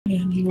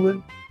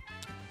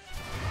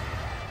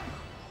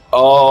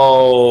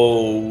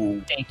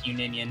Oh. Thank you,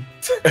 Ninyn.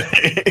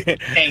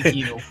 Thank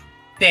you.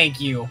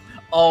 Thank you.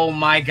 Oh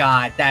my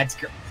god, that's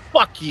great.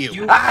 Fuck you.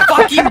 You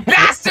fucking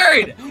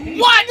bastard!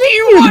 What do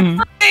you want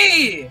from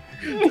me?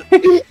 What do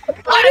you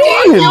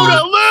want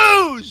to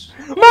lose?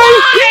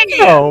 Why?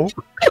 No.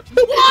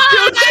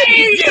 Why?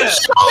 You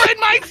stolen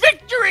my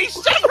victory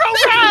several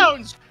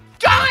rounds.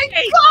 My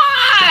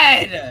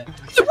god!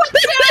 What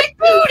did I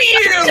do to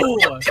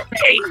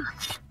you?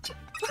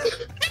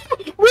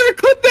 Where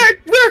could that?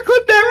 Where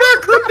could that? Where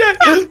could that?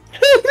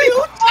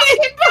 You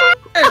fucking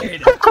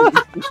bastard!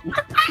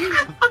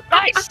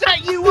 I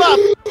set you up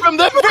from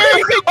the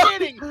very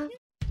beginning.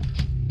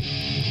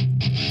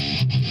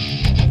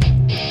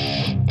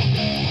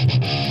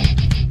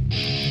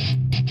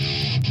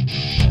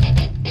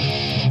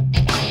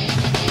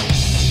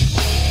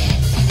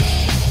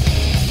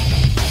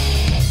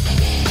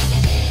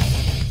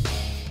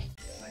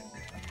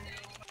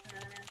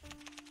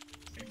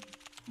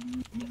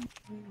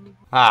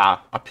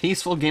 Ah, a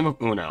peaceful game of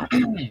Uno.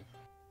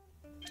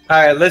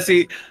 Alright, let's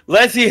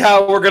see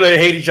how we're gonna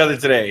hate each other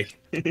today.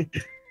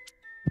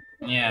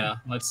 Yeah,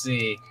 let's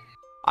see.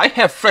 I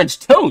have French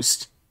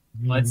toast.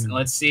 Let's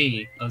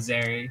see,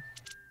 Orzary.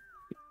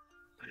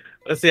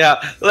 Let's see how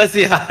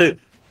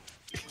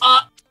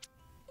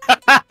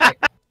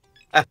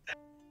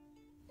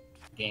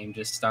Game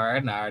just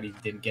started and I already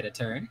didn't get a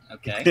turn.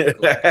 Okay. Cool.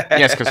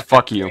 Yes, because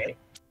fuck you.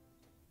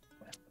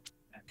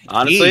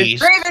 honestly,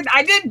 Draven,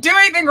 I didn't do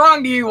anything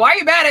wrong to you. Why are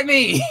you mad at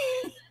me?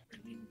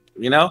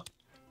 you know,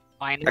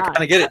 Why I not?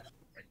 kinda get it.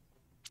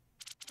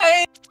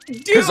 I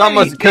didn't do Because I'm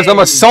a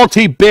anything.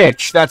 salty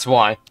bitch. That's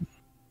why.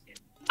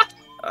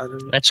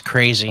 That's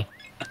crazy.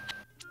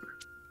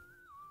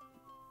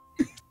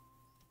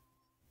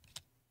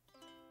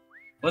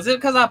 Was it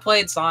because I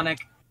played Sonic?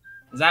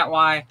 Is that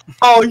why?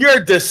 Oh, you're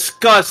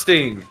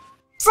disgusting.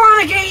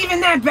 Sonic ain't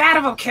even that bad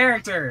of a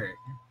character.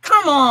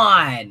 Come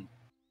on.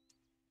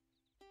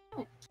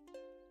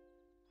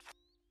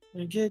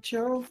 Get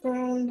your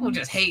friend. I'm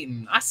just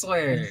hating. I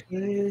swear.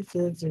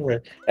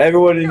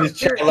 Everyone in this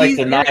chat likes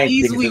the They're 9 things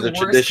easily as a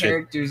worst tradition.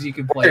 characters you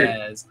can play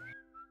as.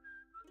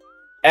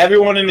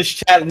 Everyone in this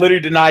chat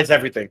literally denies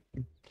everything.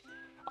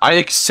 I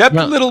accept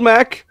No. Little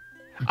Mac.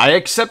 I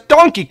accept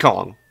Donkey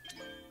Kong.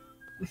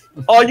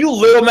 Oh, you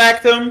Lil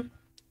Mac them?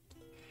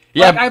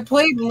 Yeah, Like, I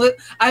played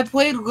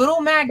Little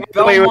Mac, wait,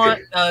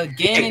 Belmont,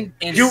 Ganon,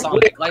 and You-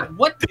 Sonic. Like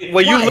what?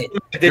 Well, you what? Lil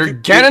Mac, did your you-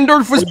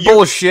 Ganondorf was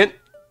bullshit.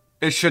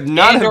 It should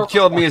not have Ganondorf-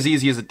 killed me as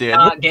easy as it did.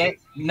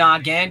 Nah,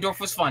 Ganondorf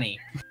was funny.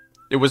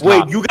 It was Wait,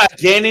 not. you got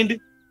Ganon?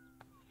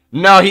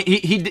 No,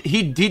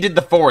 he did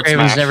the forward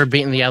Raven's smash. never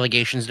beaten the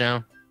allegations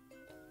now.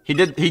 He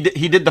did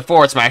the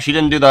forward smash. He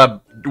didn't do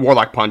the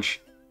Warlock punch.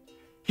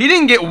 He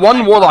didn't get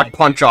one Warlock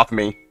punch off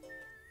me.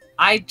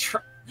 I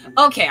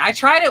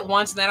tried it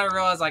once and then I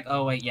realized like,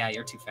 oh wait, yeah,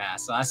 you're too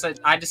fast. So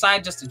I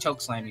decided just to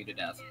choke slam you to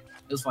death.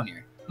 It was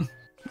funnier.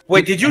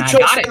 Wait, did you And I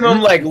choke got it.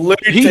 him like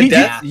literally to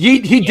death?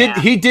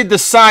 He did the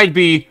side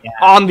B Yeah.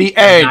 on the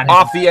edge, got it.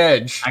 off the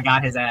edge. I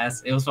got his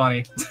ass. It was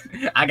funny.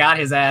 I got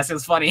his ass. It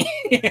was funny.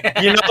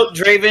 You know,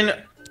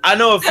 Draven, I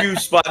know a few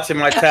spots in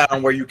my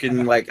town where you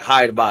can like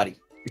hide a body.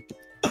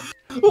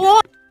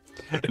 What?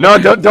 No,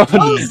 don't.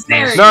 Oh,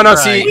 Sarah, No, you're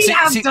see, we see,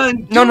 have see,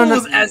 done no, no, no.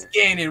 duels as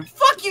Ganon.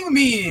 Fuck you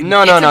mean?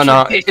 No.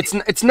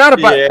 It's not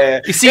about. Yeah,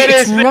 You see, It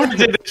it's is not.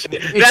 That's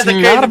It's the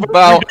not crazy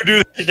about. part. You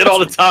do this shit all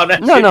the time.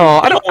 That No, shit no,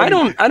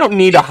 is I don't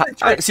need to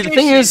hide. See, the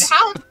thing is,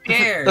 How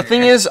dare? the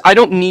thing is, I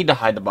don't need to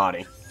hide the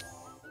body.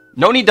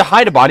 No need to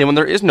hide a body when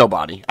there is no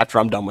body. After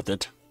I'm done with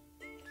it.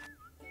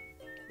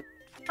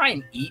 Try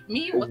and eat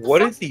me? What the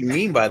What fuck? does he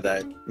mean by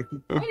that?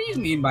 What do you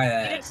mean by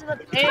that? It's the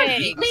Try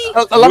and eat me?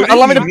 Allow What do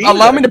you mean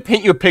allow by me to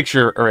paint you a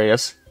picture,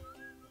 Eyras.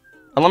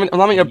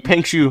 Allow me to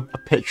paint you a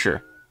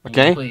picture.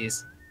 Okay?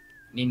 Please.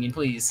 Ninyn,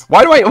 please.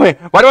 Why do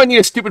I need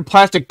a stupid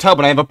plastic tub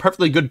when I have a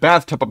perfectly good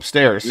bathtub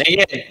upstairs?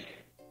 Ninyn,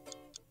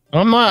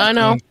 I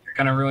know. You're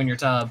gonna ruin your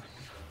tub.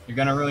 You're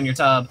gonna ruin your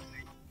tub.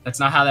 That's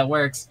not how that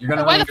works. You're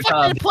gonna Why ruin the your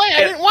fuck tub. did I play? I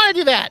didn't want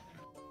to do that.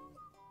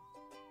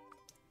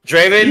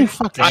 Draven,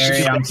 fucking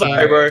Jerry, I'm I'm sorry,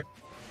 sorry. bro.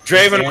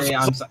 Draven, Jerry,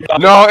 I'm sorry.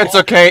 No, it's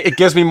okay. It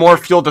gives me more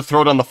fuel to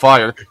throw it on the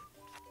fire.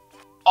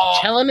 Oh,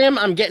 Telling him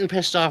I'm getting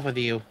pissed off with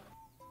you.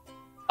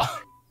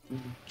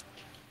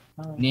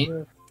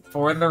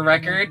 for the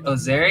record,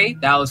 Orzary,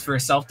 that was for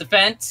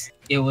self-defense.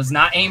 It was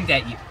not aimed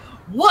at you.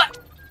 What?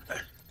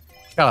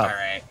 Shut up.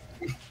 Alright.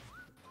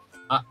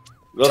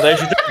 well, there's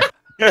your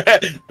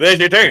turn. There's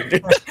your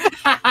turn.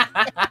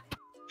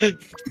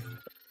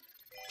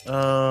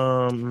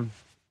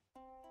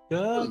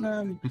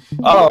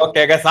 Oh,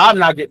 okay. I guess I'm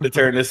not getting the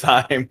turn this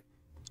time.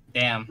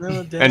 Damn.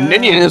 And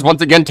Ninyn is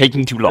once again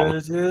taking too long.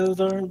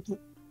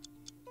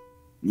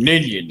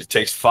 Ninyn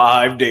takes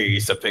 5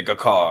 days to pick a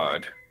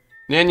card.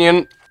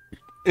 Ninyn,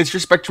 is your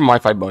Spectrum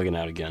Wi-Fi bugging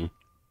out again?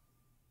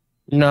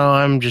 No,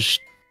 I'm just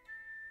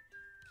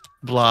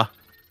blah.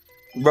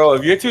 Bro,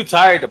 if you're too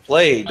tired to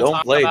play, Wanna don't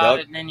talk play, about dog.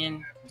 it,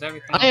 Ninyn? Is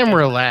everything I am okay?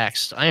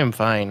 relaxed. I am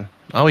fine.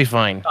 I'll be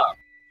fine.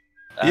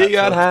 He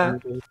got high.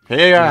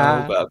 He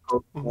got high.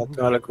 My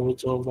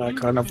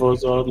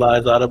carnival's all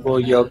lies audible.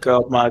 Yo,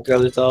 girl, my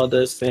girl is all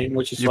the same.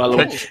 What you You swallow?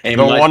 picked the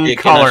one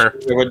color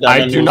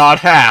I do not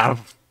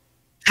have.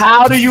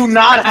 How do you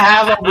not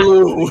have a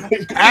blue?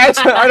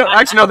 Actually, I don't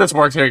actually know this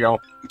works. Here you go.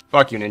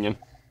 Fuck you, Ninyn.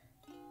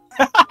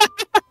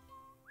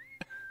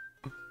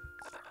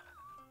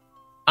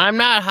 I'm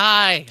not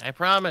high. I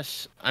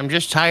promise. I'm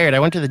just tired. I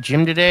went to the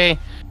gym today,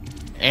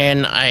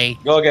 and I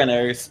Go again,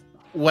 Aries.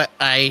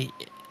 I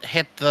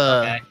hit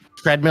the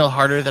treadmill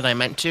harder than I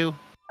meant to.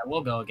 I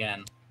will go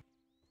again.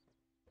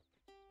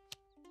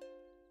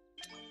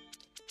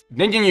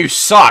 Ninyn, you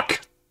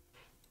suck.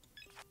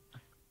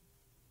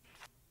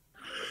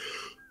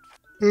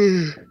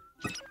 You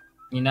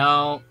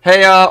know.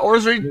 Hey,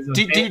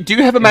 Orzary, do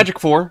you have a magic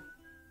 4?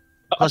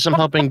 Plus, I'm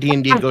hoping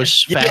D&D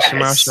goes fast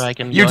tomorrow so I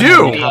can You go ahead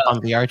do? and hop on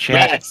VR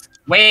chat. Yes.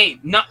 Wait,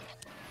 no.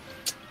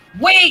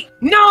 Wait,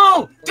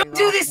 no! Don't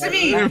do this to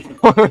me!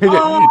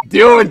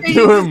 Do it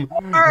to him!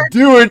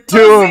 Do it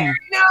to him!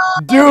 No!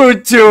 Do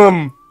it to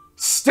him!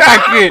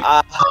 Stack it!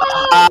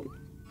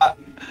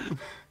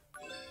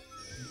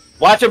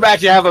 Watch him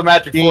actually have a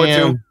magic 4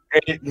 Damn. too.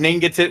 And Ning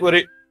gets hit with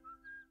it.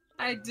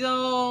 I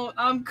don't.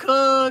 I'm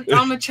cooked.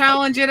 I'm gonna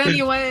challenge it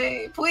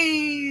anyway.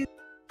 Please.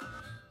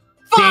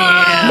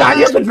 Damn. Now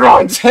you have to draw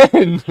a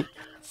 10!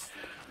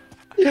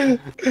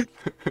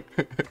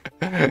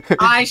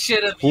 I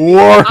should have.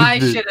 What? I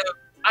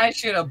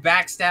should have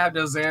backstabbed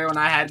Orzary when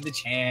I had the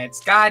chance.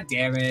 God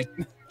damn it.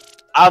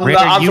 I'm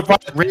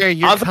surprised. Rare,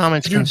 your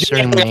comments You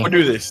concern didn't me.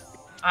 do this.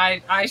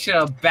 I should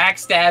have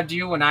backstabbed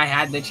you when I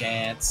had the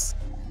chance.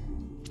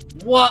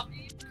 What?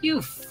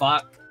 You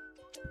fuck.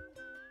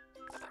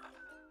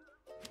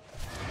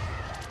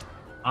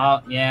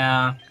 Oh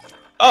yeah.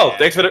 Oh,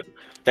 thanks for the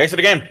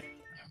game.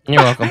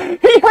 You're welcome.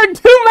 He had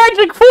 2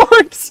 magic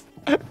 4s!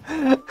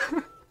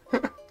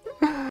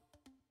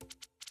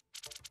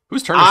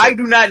 Whose turn is I it?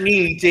 do not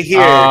need to hear.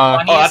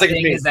 I Funniest think it's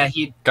thing me. is that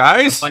he.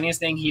 Guys, Funniest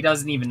thing, he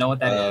doesn't even know what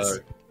that is.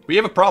 we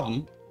have a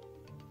problem.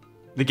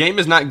 The game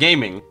is not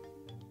gaming.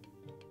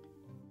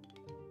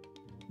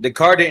 The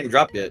card didn't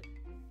drop yet.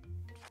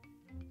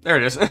 There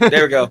it is.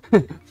 There we go.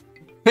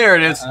 There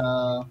it is.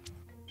 Uh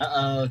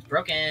oh, it's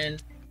broken.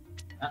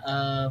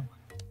 Uh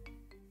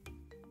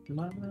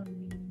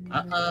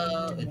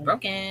oh, it's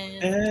broken.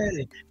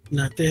 Hey,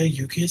 nothing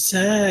you can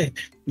say.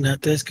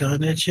 Nothing's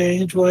gonna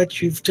change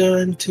what you've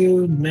done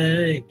to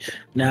me.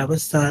 Now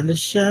it's time to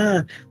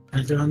shine.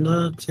 I don't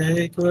know,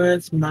 take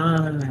what's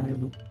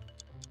mine.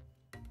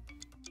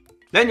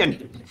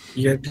 Ninyn.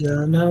 You're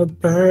gonna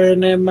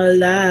burn in my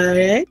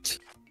light.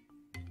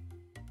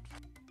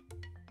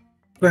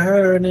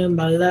 Burn in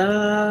my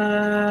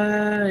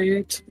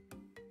light.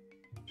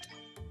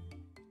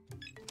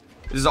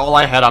 This is all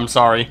I had, I'm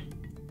sorry.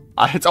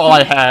 It's all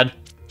I had.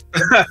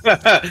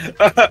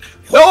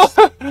 No!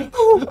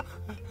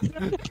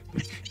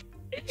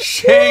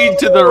 Shade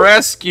to the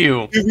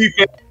rescue.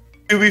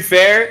 To be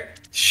fair,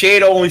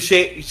 Shade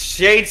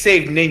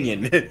saved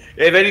Ninyn.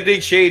 If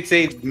anything, Shade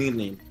saved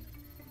Ninyn.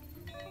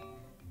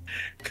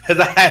 Because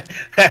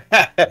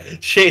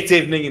Shade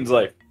saved Ninion's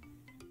life.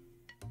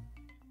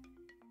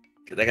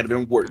 Because that could have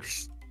been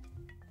worse.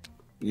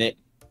 Nick.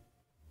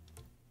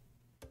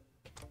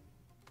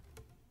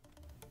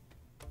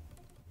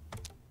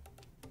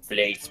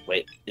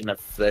 Wait, in the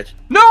flesh.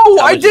 No,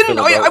 I didn't.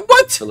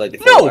 What?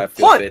 No,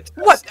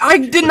 what? I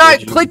did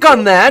not click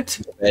on that.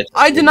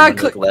 I did not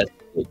click.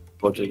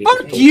 Fuck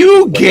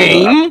you,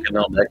 game.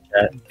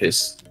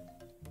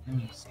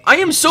 I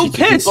am so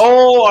pissed.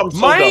 Oh, I'm so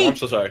dumb. I'm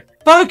so sorry.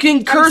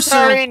 Fucking cursor.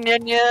 I'm sorry,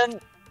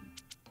 Ninyn.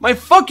 My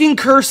fucking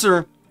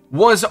cursor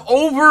was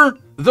over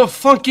the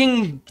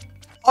fucking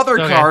other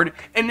card,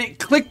 and it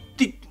clicked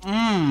the.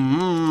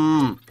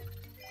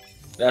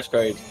 That's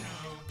crazy.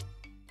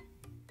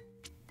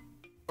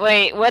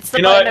 Wait, what's the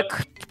You know button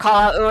to call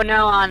out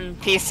Uno on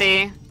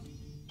PC?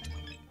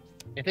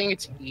 I think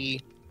it's E.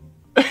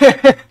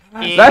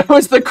 That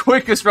was the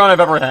quickest run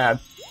I've ever had.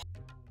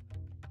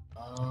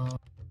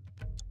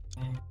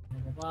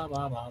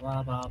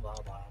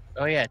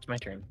 Oh yeah, it's my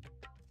turn.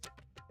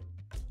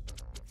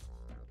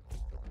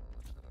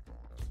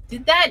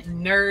 Did that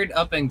nerd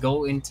up and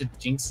go into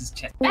Jinx's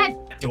chat?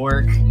 That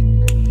dork.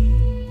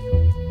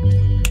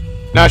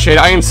 Nah, Shade,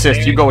 I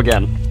insist. You go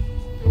again.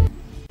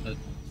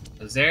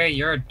 Orzary,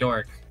 you're a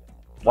dork.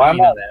 Why am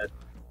you I? know that?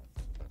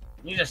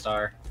 You just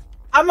are.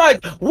 I'm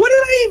like, what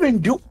did I even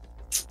do?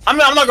 I'm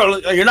not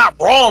gonna. You're not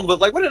wrong, but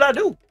like, what did I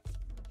do?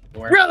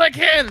 Dork.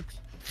 Relican!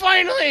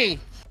 Finally!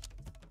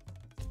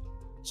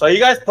 So are you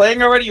guys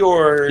playing already,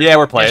 or? Yeah,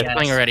 we're playing. Yes.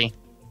 Playing already.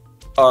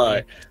 All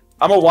right.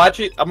 I'm gonna watch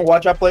it. I'm gonna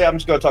watch I play. I'm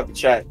just gonna talk to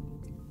chat.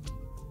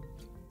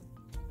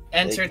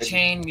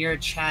 Entertain your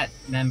chat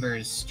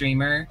members,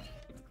 streamer.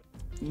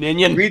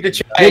 Ninyn, Read the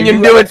chat.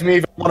 Ninyn, do it. To me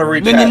if I want to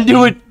read Ninyn, chat.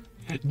 do it.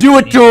 Do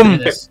it to him.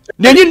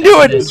 Ninyn,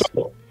 do it.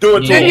 Do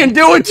it to him. Ninyn,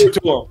 do it. Do it to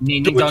him.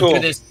 Ninyn, Do it don't to do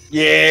him. this.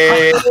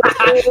 Yeah.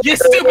 You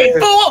stupid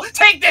fool!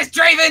 Take this,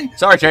 Draven!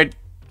 Sorry, Shade.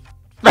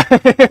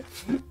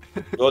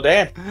 Well,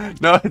 damn.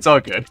 No, it's all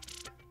good.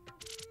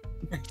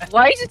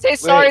 Why did you say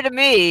sorry to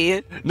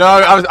me? No,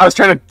 I was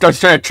trying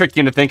to trick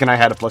you into thinking I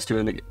had a +2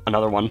 in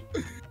another one.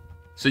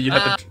 So you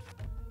have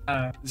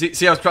to.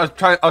 See, I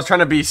was trying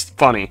to be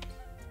funny.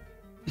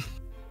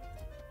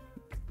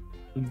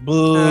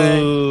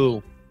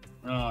 Boo.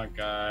 Oh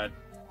god.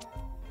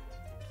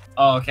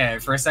 Oh, okay.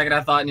 For a second,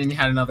 I thought Ninyn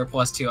had another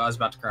 +2. I was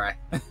about to cry.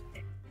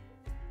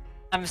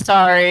 I'm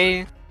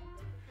sorry.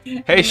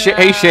 Hey,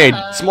 hey, Shade.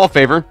 Small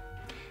favor.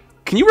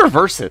 Can you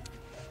reverse it?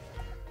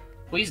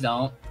 Please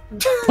don't.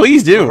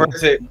 Please do.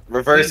 Reverse it.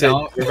 Reverse it.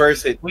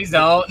 Reverse it. Please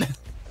don't.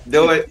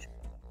 Do it.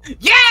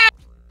 Yeah!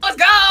 Let's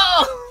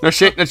go!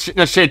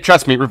 No, Shade.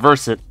 Trust me.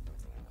 Reverse it.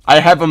 I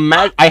have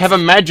a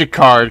magic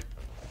card.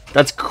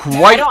 That's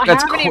quite. I don't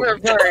have any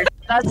reverse.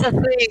 That's the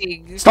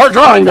thing. Start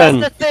drawing then.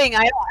 That's the thing.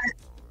 I don't.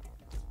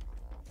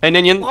 Hey,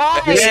 Ninyn.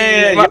 Why?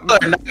 Yeah,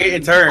 you're not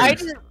getting turned.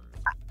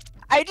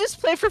 I just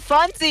play for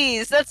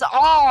funsies. That's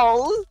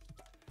all.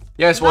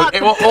 Yes. Well,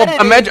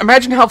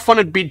 imagine how fun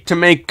it'd be to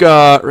make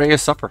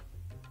Eyras suffer.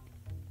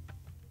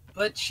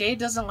 But Shade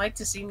doesn't like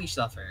to see me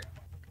suffer.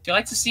 She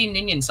likes to see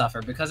Ninyn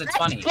suffer because it's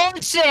funny.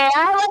 Bullshit.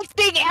 I like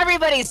seeing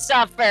everybody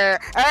suffer.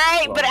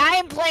 Alright? But I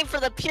am playing for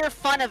the pure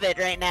fun of it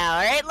right now.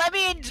 Alright? Let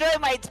me enjoy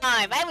my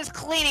time. I was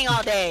cleaning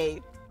all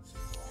day.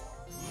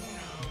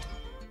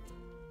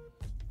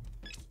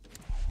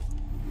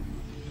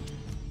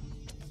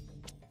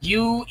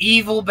 You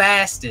evil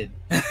bastard.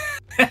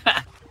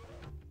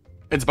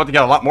 It's about to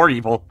get a lot more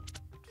evil.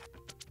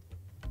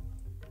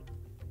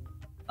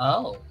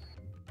 Oh.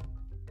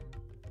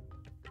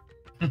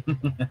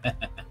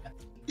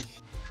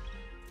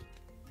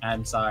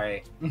 I'm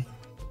sorry.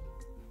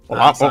 Well,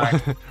 I'm sorry.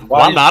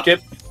 Why I'm not.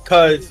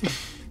 Because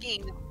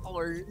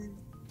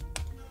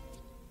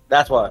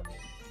that's why.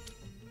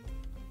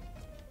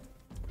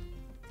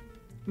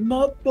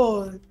 My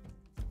boy.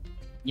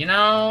 You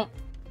know,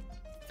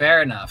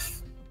 fair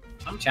enough.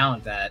 I'm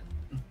challenged that.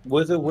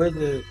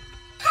 Wizard.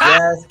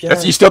 Yes,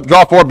 Yes, you still have to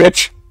draw 4,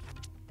 bitch.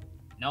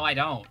 No, I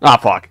don't. Ah,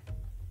 fuck.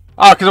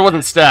 Ah, because it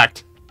wasn't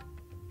stacked.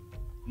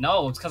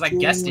 No, it's because I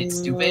guessed it,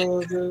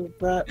 stupid.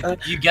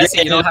 You guessed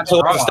it, you don't have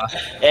to draw.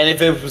 And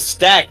if it was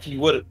stacked, you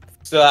would have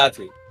still had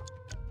to.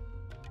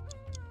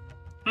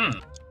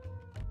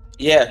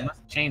 Yeah.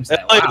 Change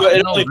that. Like, Wow, it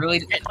Uno like- really,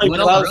 like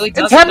Uno clouds- really It's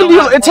doesn't happened.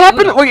 know how to It's play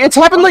happened. Uno. Wait, it's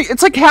happened like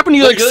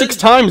you like Look, 6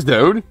 times,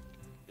 dude.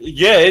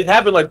 Yeah, it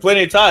happened like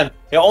plenty of times.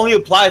 It only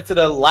applied to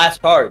the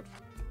last card.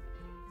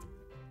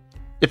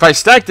 If I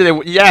stacked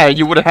it, yeah,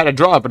 you would have had a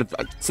draw. But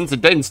since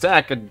it didn't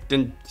stack, it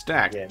didn't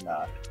stack. Yeah,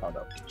 nah. Hold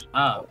up.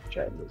 Oh,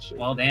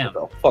 well, damn.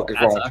 What the fuck is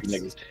That wrong sucks. with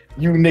you niggas?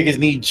 You niggas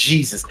need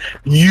Jesus.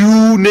 You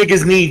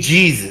niggas need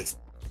Jesus.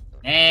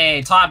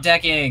 Hey, top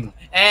decking.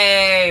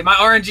 Hey, my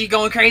RNG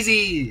going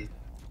crazy.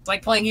 It's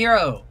like playing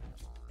Hero.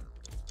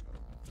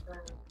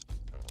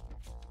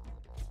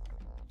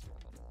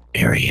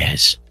 Here he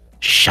is.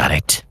 Shut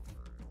it.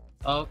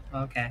 Oh,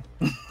 okay.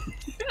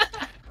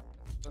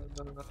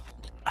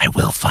 I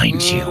will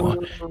find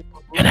you,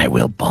 and I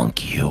will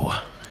bonk you.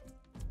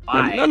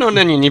 Why? No,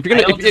 Ninyn. If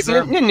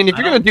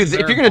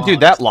you're gonna do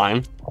that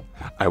line,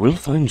 I will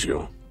find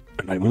you,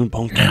 and I will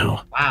bonk you.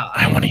 Now, Wow.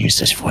 I want to use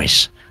this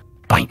voice.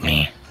 Bite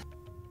me.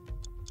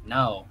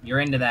 No, you're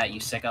into that, you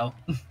sicko.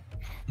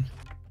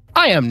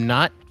 I am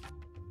not.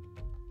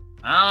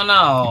 I don't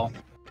know.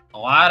 A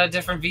lot of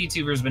different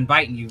VTubers been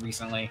biting you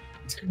recently.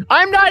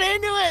 I'm not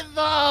into it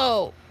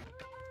though.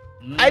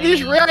 I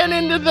just ran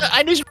into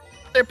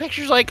their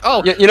pictures like,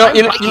 oh, No, I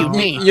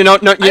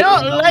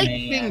don't like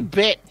being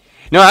bit.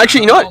 No,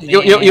 actually, you know what?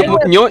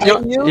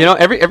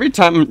 Every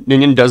time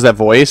Ninyn does that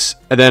voice,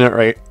 and then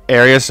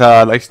Eyras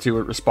likes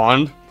to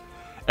respond.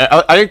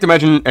 I like to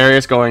imagine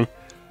Eyras going,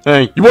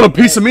 "Hey, you want a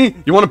piece of me?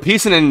 You want a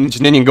piece?" And then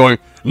just Ninyn going,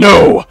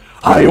 "No,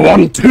 I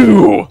want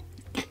to."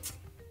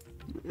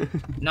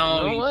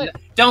 No,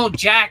 don't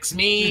jax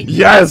me.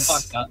 Yes.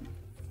 That's fucked up.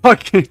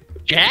 Fucking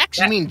Jax?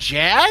 You mean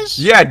Jazz?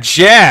 yeah,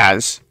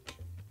 Jazz.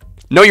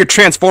 Know your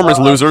Transformers,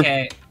 loser.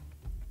 Okay.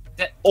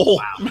 Oh,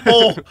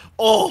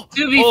 Wow.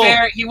 To be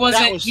fair, he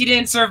wasn't. was- He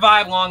didn't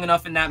survive long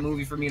enough in that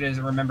movie for me to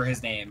remember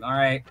his name. All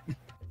right.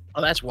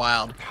 Oh, that's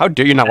wild. How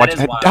dare you not That watch?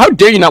 is wild. How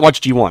dare you not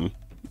watch G1?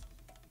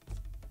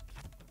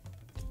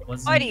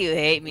 Why do you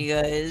hate me,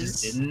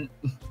 Just guys? didn't.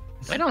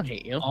 I don't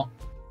hate you. Oh,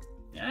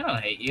 I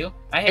don't hate you.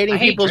 I Hating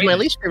hate people is my Draven.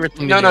 least favorite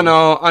thing to do.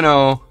 No. I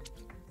know.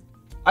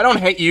 I don't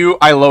hate you.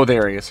 I loathe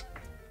Eyras.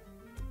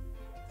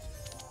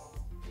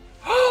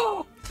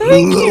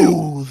 Thank you.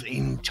 Loathe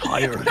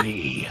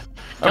entirely.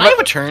 Can I have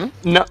a turn?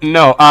 No.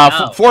 No.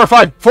 4 or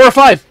 5. 4 or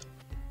 5.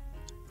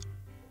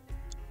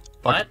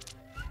 What?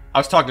 I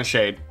was talking to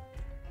Shade.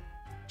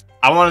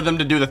 I wanted them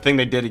to do the thing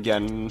they did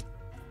again.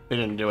 They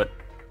didn't do it.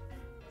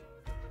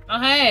 Oh,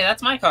 hey,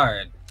 that's my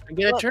card. I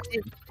get a turn.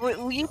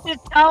 You should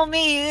tell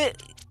me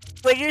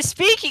when you're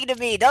speaking to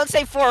me. Don't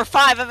say 4 or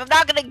 5 if I'm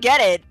not gonna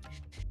get it.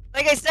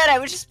 Like I said, I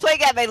was just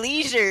playing at my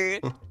leisure.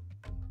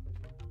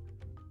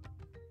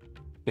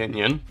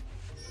 Ninyn.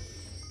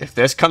 If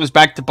this comes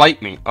back to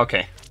bite me,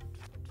 okay.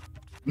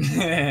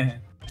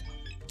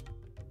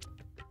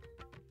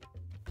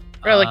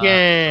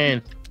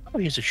 Relican. Oh,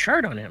 he has a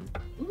shard on him.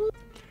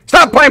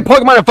 Stop playing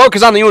Pokemon and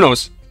focus on the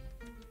Unos.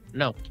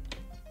 No.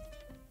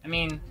 I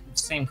mean,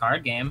 same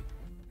card game.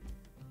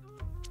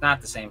 It's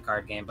not the same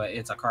card game, but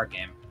it's a card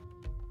game.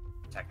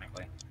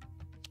 Technically.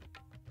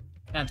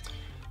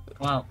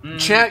 Well,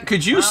 Chat,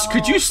 could you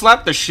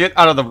slap the shit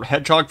out of the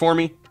hedgehog for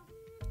me?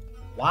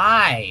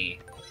 Why?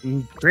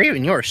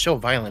 Draven, you are so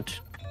violent.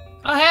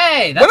 Oh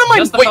hey, that's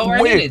just the color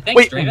I needed.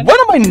 Thanks, Draven. When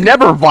am I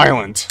never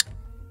violent?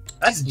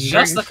 That's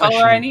just the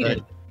color I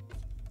needed.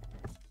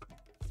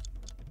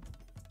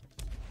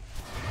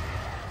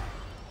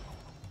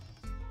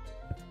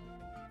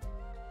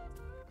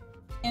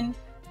 And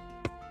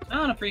I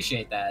don't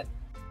appreciate that.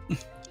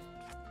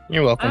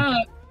 You're welcome.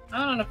 I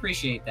don't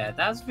appreciate that.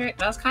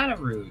 That's kind of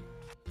rude.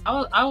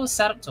 I was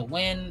set up to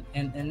win,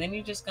 and then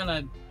you're just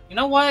gonna. You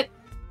know what?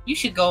 You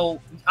should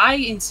go. I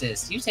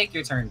insist. You take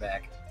your turn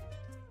back.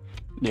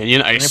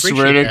 Ninyn, I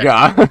swear to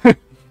God.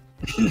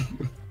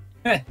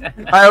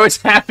 I was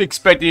half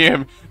expecting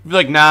him to be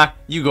like, nah,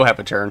 you go have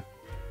a turn.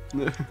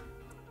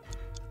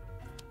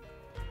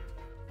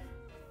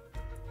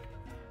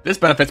 This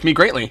benefits me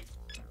greatly.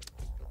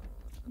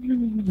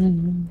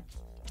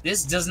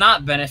 This does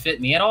not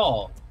benefit me at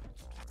all.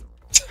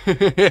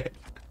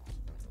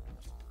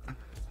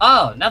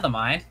 Oh, never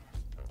mind.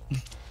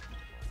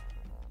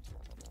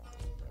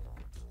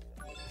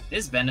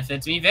 This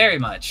benefits me very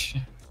much.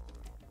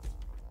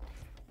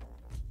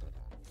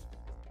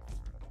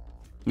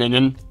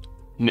 Ninyn,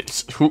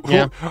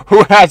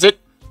 who has it?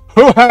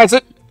 Who has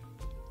it?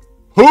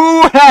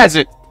 Who has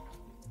it?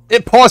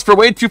 It paused for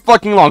way too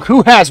fucking long.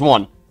 Who has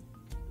one?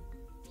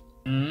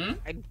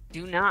 I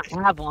do not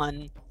have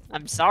one.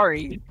 I'm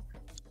sorry.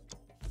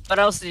 What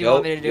else do you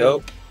want me to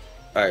do?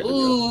 Alright.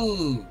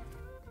 Ooh.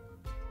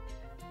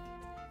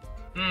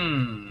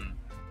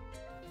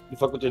 You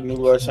fuck with the new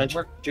lore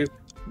essential?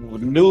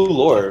 New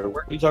lore?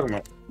 What are you talking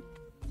about?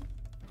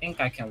 I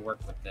think I can work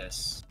with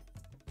this.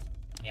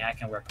 Yeah, I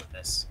can work with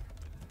this.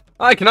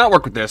 I cannot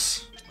work with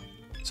this.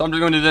 So I'm just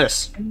going to do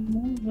this.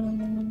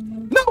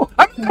 No!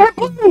 I'm at the hit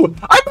blue!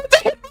 I'm at the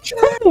hit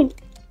blue!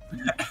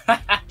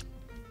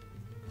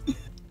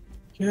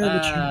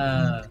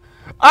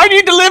 I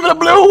need to live in a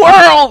blue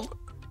world!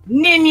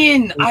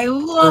 Ninyn, I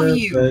love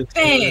you!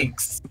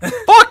 Thanks!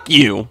 Fuck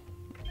you!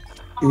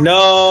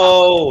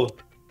 No!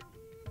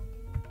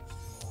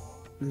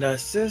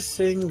 That's the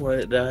thing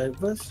when I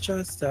was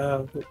just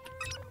out.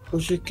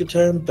 Wish you could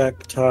turn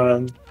back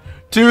time.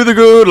 To the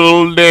good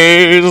old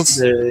days.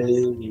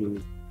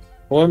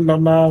 When my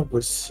mouth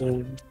was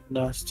saying,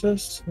 that's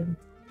just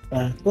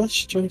I was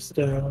stressed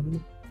out.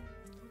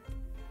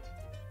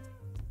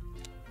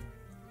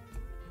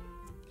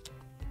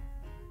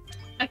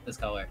 I like this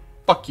color.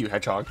 Fuck you,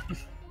 hedgehog.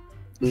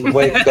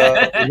 Wake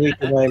up, I need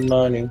to make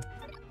money.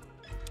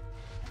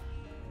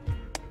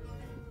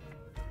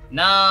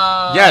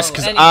 No. Yes,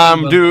 because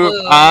I'm blue.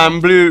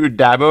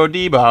 Dabbo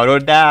dee bo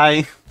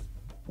die.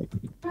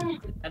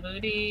 Dabbo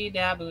dee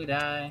dabbo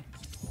die.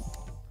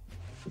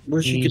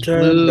 Wish you He's could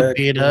turn blue, back.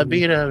 beat up.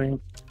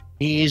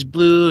 He's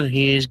blue,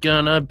 he's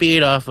gonna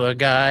beat off a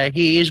guy.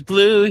 He's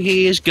blue,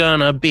 he's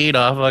gonna beat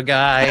off a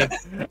guy.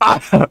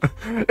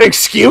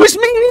 Excuse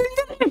me?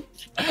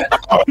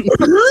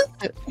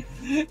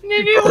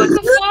 Ninyn, what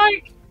the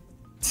fuck?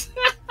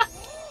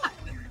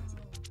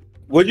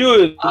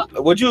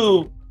 Would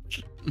you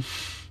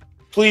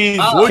please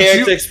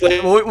care to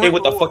explain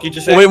what the fuck you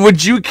just said? Wait,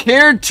 would you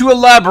care to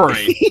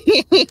elaborate?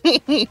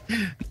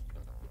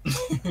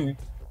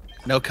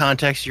 No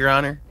context, Your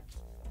Honor.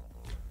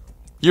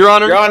 Your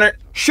Honor,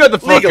 shut the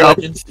fuck up.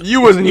 You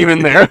wasn't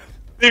even there.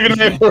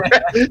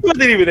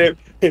 Wasn't even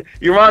there.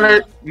 Your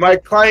Honor, my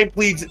client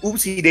pleads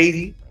oopsie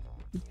daisy.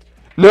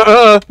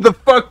 Nuh-uh. The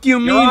fuck you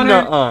mean,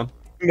 Honor. nuh-uh?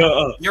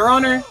 Nuh-uh. Your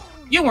Honor,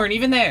 you weren't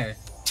even there.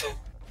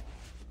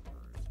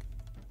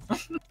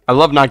 I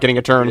love not getting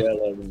a turn. Yeah, I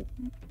love it.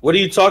 What are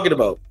you talking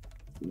about?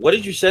 What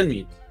did you send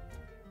me?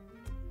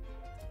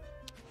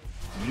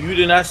 You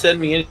did not send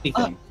me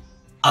anything.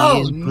 Oh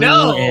He's blue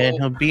no! and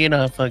he'll beat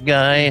off a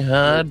guy.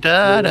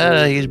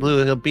 He's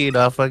blue, he'll beat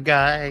off a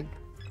guy.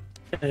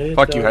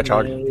 Fuck you,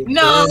 hedgehog.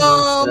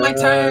 No, my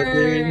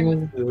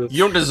turn. You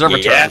don't deserve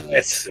a turn.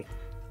 Yes.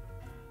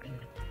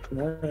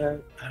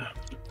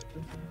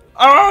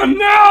 Oh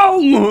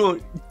no!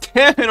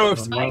 Damn it!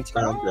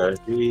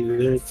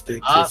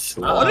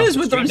 What is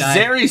with those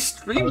Zeri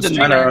streams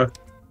tonight?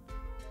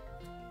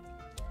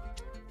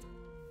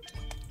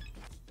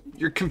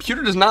 Your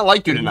computer does not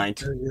like you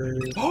tonight.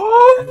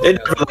 It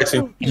never likes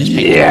you.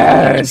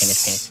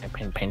 Yes!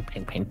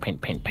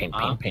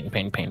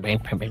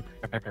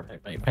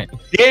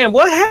 Damn,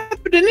 what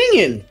happened to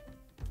Ninyn?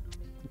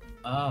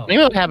 Oh.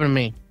 Maybe what happened to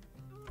me.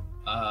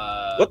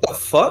 What the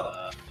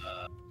fuck?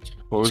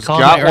 Who's It's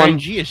called got my one?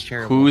 RNG is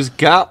terrible. Who's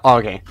got?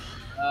 Okay.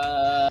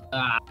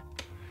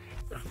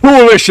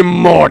 Foolish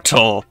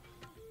immortal.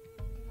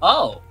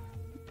 Oh.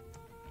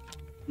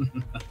 Give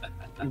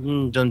it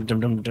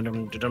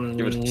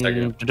a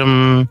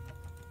second.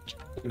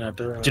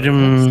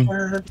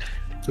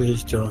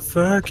 Please don't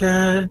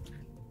forget.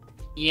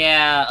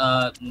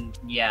 Yeah.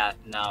 Yeah.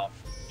 No.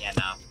 Yeah.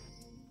 No.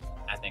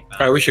 I think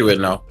not. I wish you would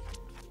know.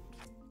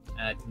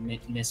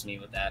 Miss me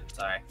with that.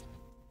 Sorry.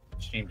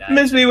 Stream died.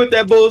 Miss me with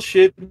that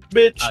bullshit,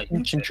 bitch. Oh, you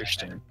That's said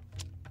interesting.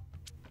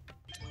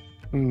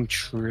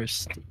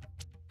 Interesting.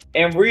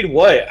 And read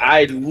what?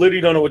 I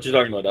literally don't know what you're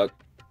talking about, dog.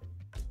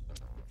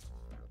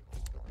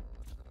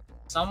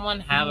 Someone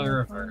have a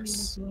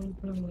reverse.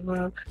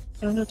 Someone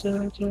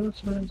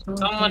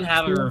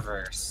have a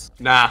reverse.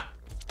 Nah.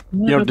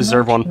 You don't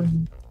deserve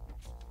one.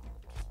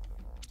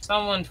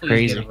 Someone please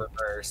Crazy. get a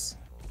reverse.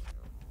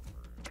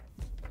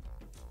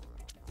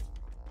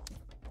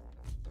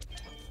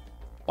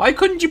 Why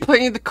couldn't you play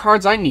any of the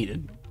cards I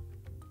needed?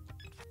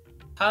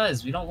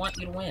 Cause we don't want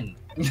you to win.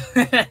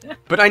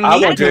 But I I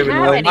need want to.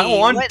 Draven to win. I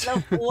want.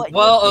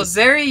 Well,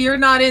 Orzary, you're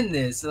not in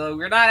this, so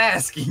we're not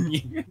asking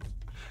you.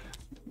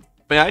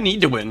 But I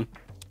need to win.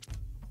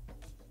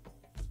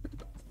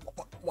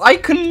 Why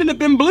couldn't it have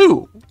been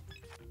blue?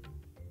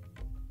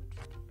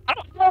 I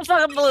don't know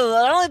fucking blue.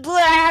 The only blue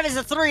I have is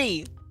a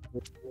 3.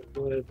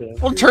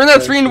 Well, turn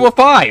that 3 into a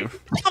 5.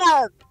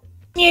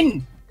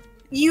 In.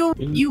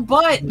 You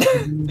butt.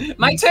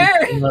 My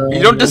turn.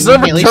 You don't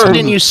deserve At a least I turn.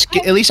 didn't use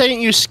skip. At least I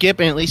didn't use skip,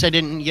 and at least I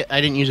didn't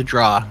use a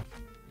draw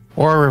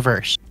or a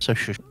reverse. So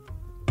shush.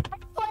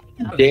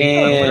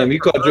 Damn, you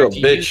called you a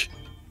bitch.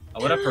 I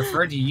would have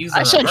preferred to use.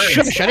 I a said reverse.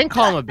 shush. I didn't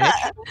call him a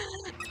bitch.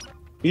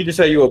 You just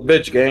said you a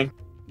bitch, gang.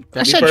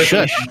 I said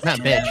shush, not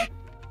bitch.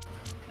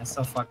 That's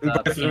so fucked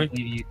up. I can't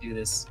believe you do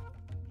this.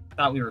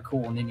 Thought we were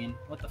cool, Ninyn.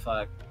 What the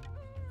fuck?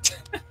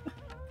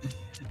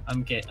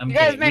 I'm kidding. You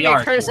guys make me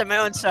curse at my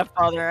own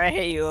stepfather. I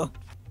hate you.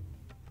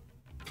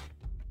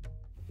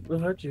 Ooh.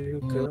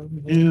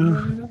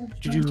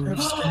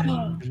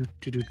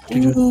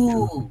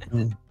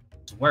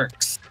 This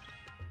works.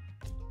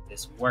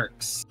 This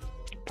works.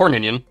 Poor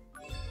Ninyn.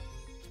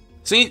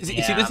 See,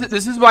 Yeah.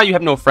 this is why you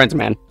have no friends,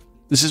 man.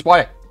 This is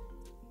why.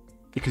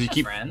 Because you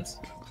keep. Friends.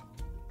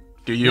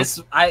 Do you?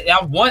 I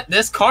want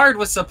this card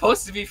was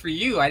supposed to be for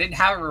you. I didn't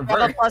have a I have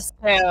reverse.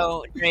 a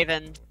 +2,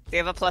 Draven. Do you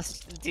have a plus?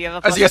 Do you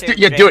have a Yes, yes, +2?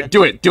 yeah,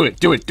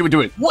 Draven?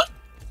 do it. What?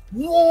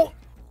 Whoa.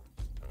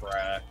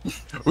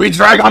 Bruh. We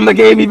drag on the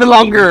game even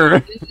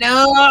longer.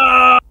 No.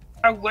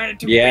 I went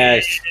to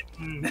Yes.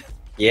 win.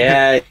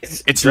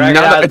 Yes. It's Drag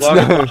not. it out It's as long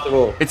as not.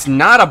 possible. It's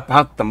not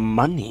about the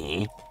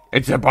money.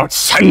 It's about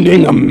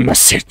sending a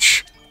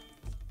message.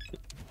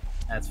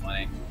 That's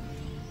funny.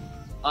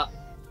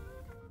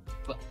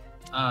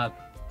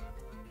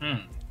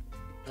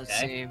 Let's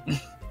Okay. see.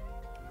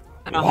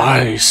 I don't have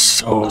Why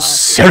so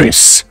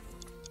serious?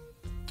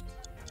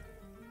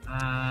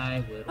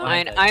 I would.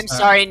 Fine. like a I'm turn.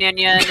 sorry,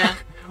 Ninyn.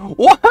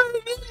 What?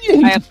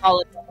 I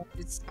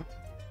apologize.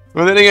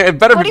 Well, then again, it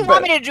better What be. do you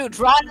want me to do?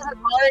 Draw another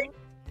card?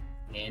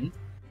 Nin.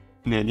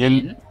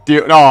 Ninyn,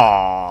 dude.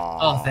 Aww.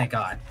 Oh, thank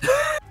God.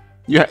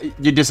 You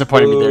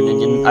disappointed me there,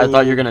 Ninyn. I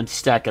thought you were gonna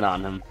stack it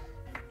on him.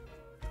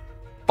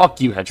 Fuck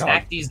you, Hedgehog.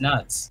 Stack these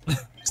nuts.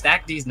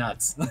 Stack these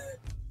nuts.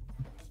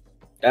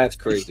 That's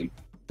crazy.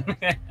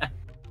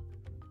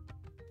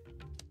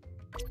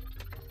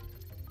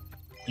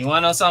 You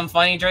wanna know something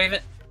funny, Draven?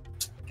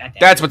 God damn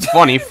That's what's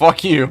funny.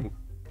 Fuck you.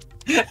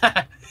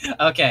 it.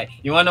 Okay,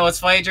 you wanna know what's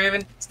funny,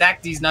 Draven?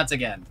 Stack these nuts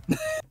again.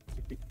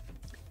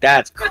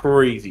 That's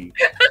crazy.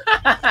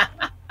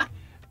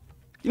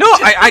 You know,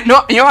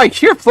 I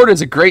hear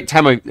Florida's a great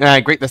time of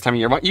great this time of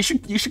year. You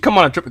should come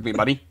on a trip with me,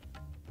 buddy.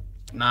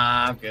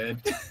 Nah, I'm good.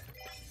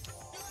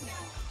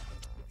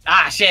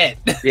 Ah, shit.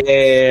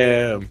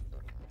 Damn.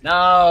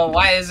 No,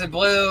 why is it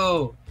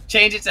blue?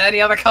 Change it to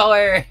any other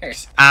color.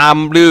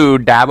 I'm blue,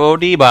 dabbo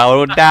dee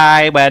bo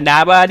die, but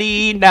dabba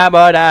dee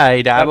dabba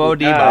die, dabbo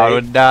dee bo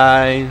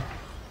die.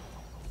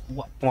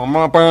 What?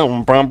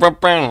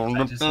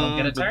 I just don't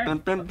get a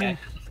turn? Okay.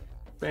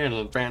 I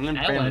want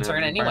a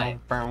turn anyway.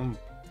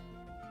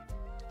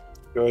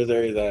 Where's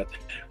there that?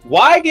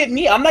 Why get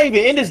me? I'm not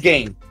even in this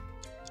game.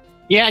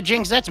 Yeah,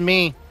 Jinx, that's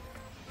me.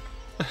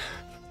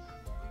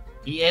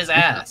 He is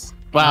ass.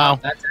 Wow.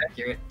 That's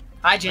accurate.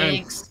 Hi,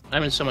 Jinx.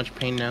 I'm in so much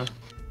pain now.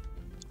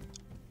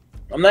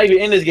 I'm not even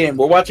in this game.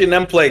 We're watching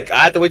them play. I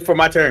have to wait for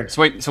my turn.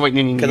 So wait,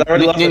 Ninyn, 'Cause I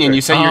already lost my Ninyn, turn.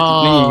 you say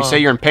Ninyn, you say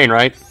you're in pain,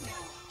 right?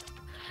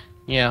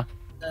 Yeah.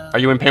 Are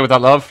you in pain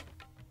without love?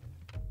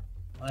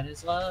 What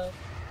is love?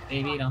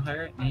 Baby, don't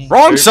hurt me.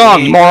 Wrong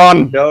song, you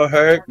moron! Don't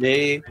hurt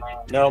me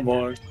no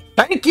more.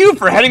 Thank you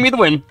for heading me the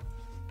win.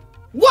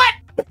 What?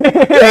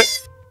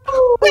 Let's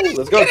go,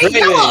 Get it Draven.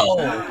 yellow!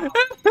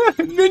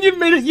 Ninyn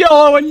made it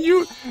yellow, and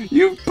you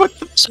put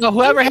the. So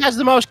whoever has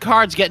the most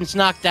cards gets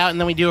knocked out, and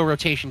then we do a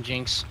rotation,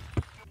 Jinx.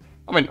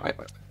 I mean,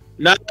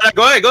 No,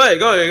 go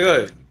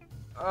ahead.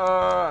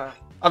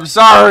 I'm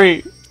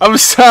sorry. I'm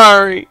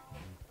sorry.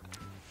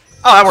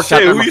 Oh, that worked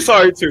Shit, out. who you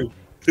sorry to?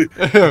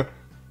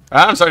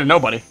 I'm sorry to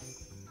nobody.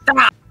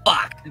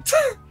 Fuck.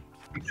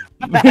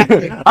 There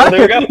we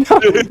go. No,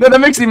 that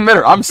makes it even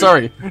better. I'm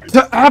sorry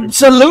to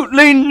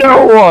absolutely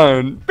no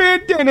one.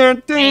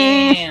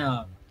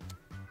 Damn.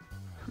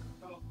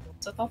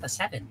 What's with all the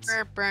sevens?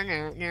 Okay,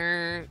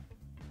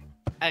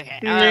 I'm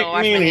gonna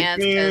wash my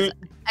hands because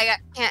I got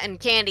cotton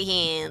candy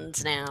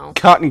hands now.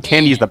 Cotton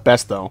candy is the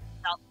best, though.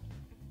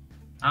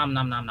 Nom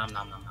nom nom nom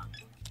nom nom nom.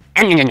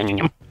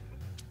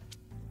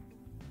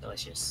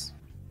 delicious.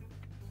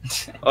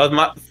 Oh,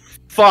 my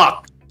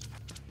fuck.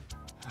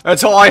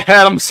 That's all I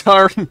had. I'm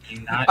sorry.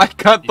 I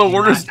got the did you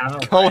not worst have a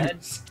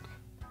colors.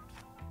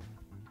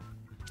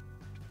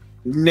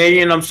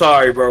 Ninyn, I'm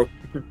sorry, bro.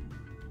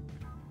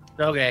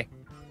 Okay.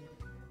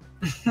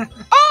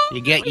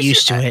 You get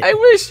used to it. I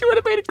wish you would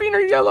have made it green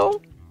or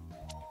yellow.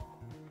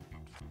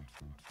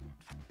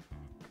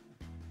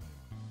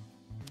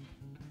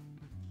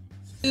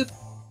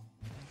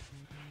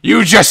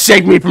 You just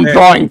saved me from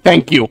drawing.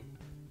 Thank you.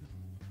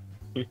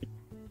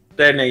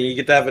 There, Ninyn, you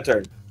get to have a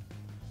turn.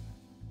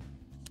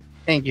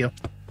 Thank you.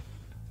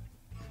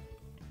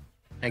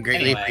 I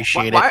greatly Anyway.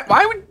 appreciate it.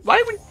 Why would?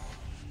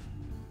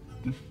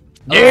 Oh,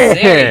 Yeah.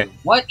 Zay,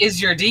 what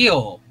is your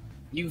deal?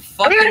 You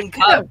fucking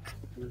cuck.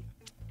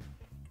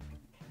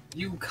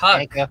 You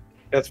Thank cuck.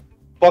 you.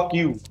 Fuck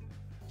you.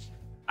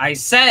 I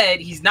said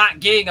he's not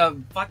getting a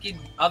fucking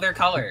other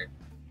color.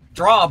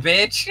 Draw,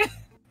 bitch.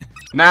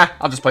 Nah,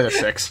 I'll just play the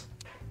 6.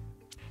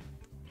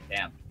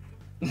 Damn.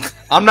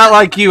 I'm not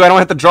like you. I don't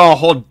have to draw a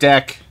whole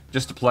deck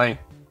just to play.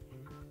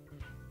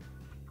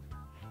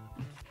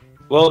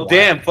 Well,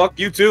 damn, fuck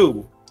you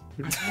too.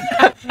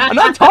 I'm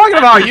not talking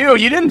about you.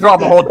 You didn't draw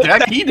the whole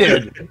deck. He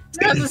did.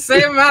 He has the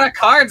same amount of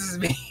cards as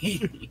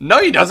me.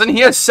 No, he doesn't. He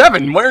has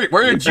 7. Where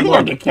did you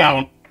learn to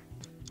count?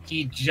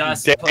 He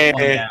just put one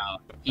down.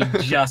 He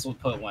just would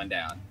put one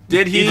down.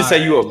 Did He he? just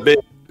said you a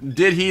bitch.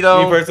 Did he Me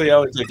though? personally, I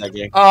would take that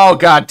game. Oh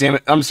god damn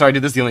it! I'm sorry,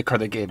 dude. This is the only card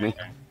they gave me.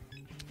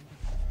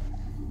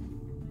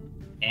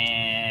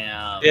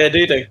 Damn. Yeah, do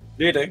you think?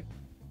 Do you think?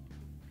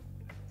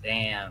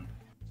 Damn.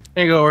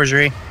 There you go,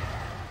 Orzary.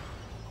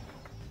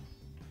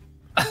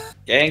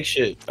 Gang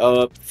shit.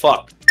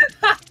 Fuck.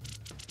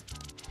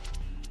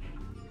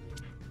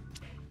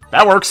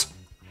 That works.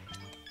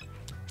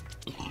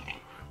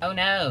 Oh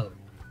no.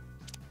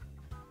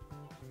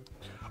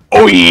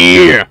 Oh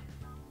yeah.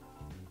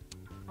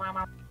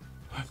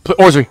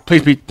 Orzary,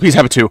 please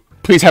have a 2.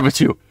 Please have a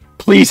 2.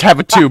 Please have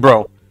a 2,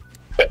 bro.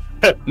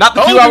 Not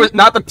the 2 I was.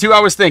 Not the 2 I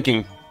was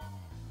thinking.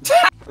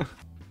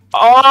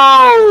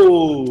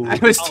 Oh!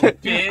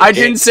 I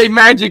didn't say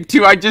magic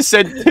 2. I just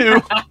said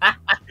 2.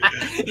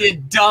 You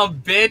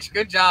dumb bitch.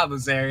 Good job,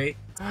 Orzary.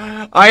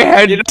 I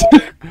had.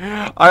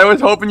 I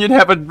was hoping you'd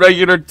have a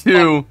regular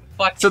 2,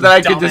 Fuck so you, that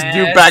I could just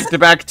do dumbass.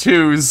 back-to-back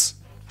 2s.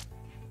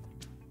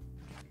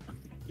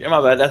 Yeah,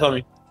 my bad. That's on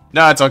me.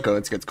 No, it's all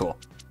good. It's cool.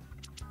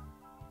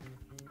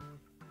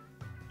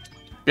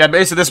 Yeah,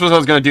 basically, this was what I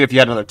was gonna do if you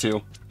had another 2.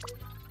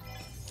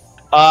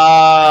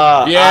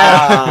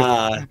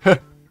 Yeah.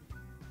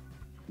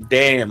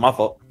 Damn, my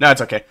fault. No,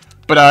 it's okay.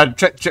 But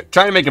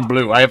try to make it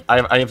blue. I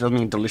have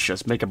something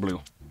delicious. Make it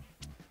blue.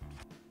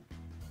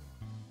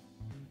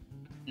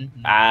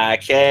 I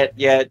can't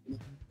yet.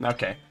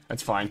 Okay,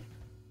 that's fine.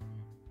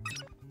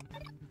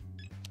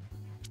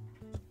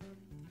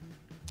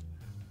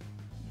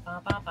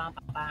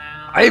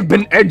 I've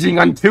been edging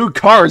on 2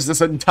 cars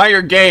this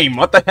entire game.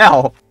 What the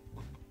hell?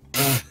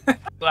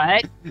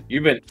 What?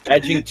 You've been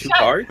edging 2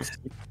 cards?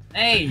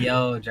 Hey,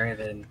 yo,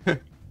 Draven.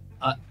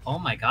 Oh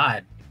my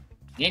god.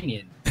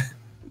 Ninyn.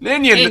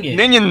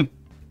 Ninyn.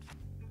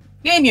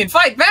 Ninyn,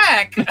 fight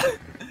back!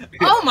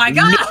 Oh my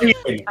god!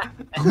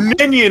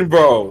 Ninyn,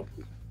 bro.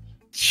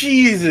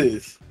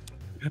 Jesus.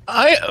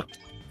 It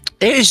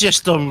is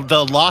just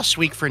the lost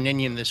week for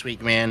Ninyn this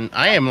week, man.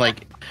 I am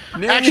like,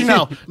 actually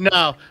no.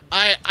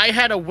 I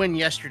had a win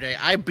yesterday.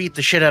 I beat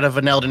the shit out of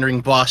an Elden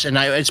Ring boss, and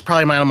it's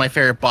probably one of my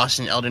favorite boss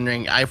in Elden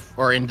Ring.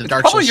 Or in the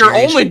Dark Souls Probably your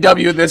series. only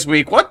W this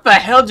week. What the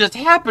hell just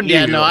happened to you?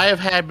 Yeah, no, I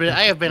have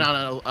been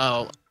on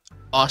a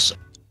awesome.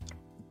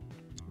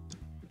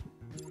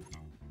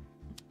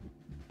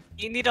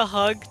 You need a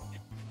hug?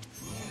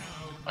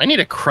 I need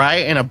a cry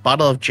and a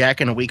bottle of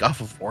Jack and a week off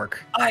of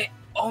work. I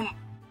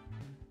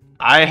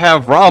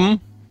have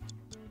rum.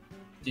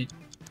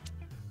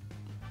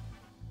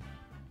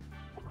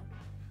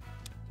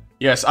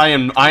 Yes, I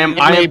am.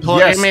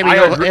 Yes,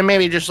 and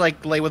maybe just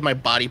like lay with my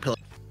body pillow.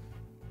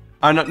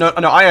 No,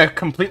 I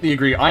completely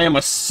agree. I am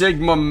a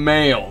Sigma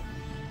male.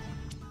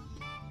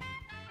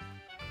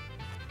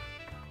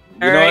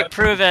 Alright,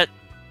 prove it.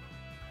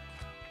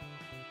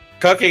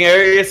 Cucking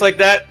areas like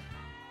that?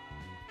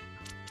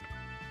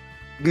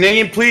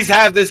 Ninyn, please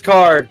have this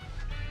card.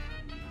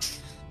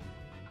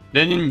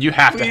 Ninyn, you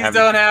have to Please have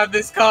don't have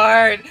this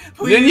card.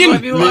 Please Ninyn,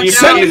 let me walk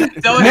send out.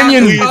 Don't have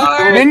Ninyn, this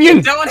card.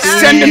 Ninyn, Don't have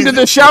send it. him to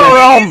the Shadow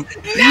Realm.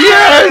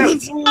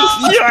 Yes!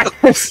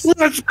 Yes!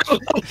 Let's go!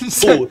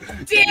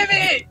 Damn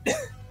it!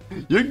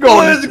 You're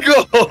going. Let's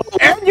go!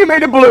 And you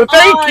made it blue.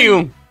 Thank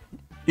you.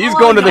 He's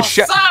going to the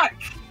Shadow. suck.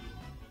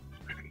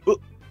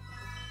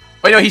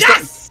 Wait, no, he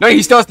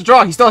still has to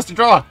draw. He still has to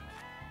draw.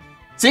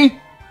 See?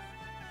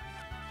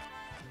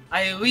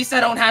 At least I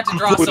don't have to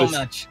draw so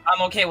much.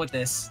 I'm okay with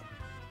this.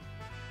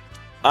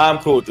 I'm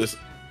cool with this.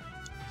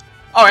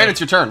 Oh, and it's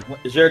your turn.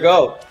 It's your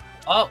go.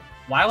 Oh,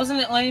 why wasn't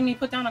it letting me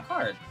put down a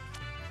card?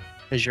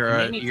 Because you're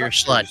a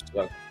slut.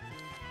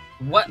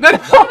 What? No,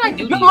 What did I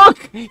do to you?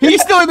 look,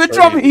 he's still in the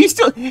drum. He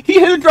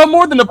hit a drum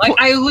more than a. Like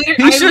I He should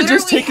literally have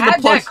just taken the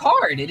had plus. that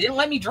card. It didn't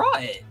let me draw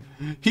it.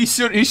 He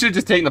should have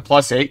just taken the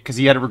 +8 because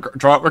he had to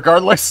draw it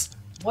regardless.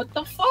 What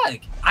the fuck?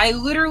 I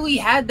literally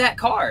had that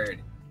card.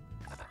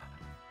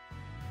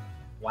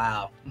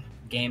 Wow.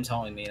 Game's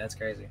holding me. That's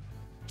crazy.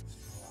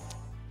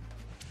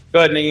 Go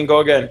ahead, Ninyn, go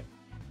again.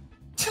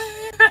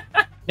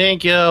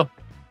 Thank you.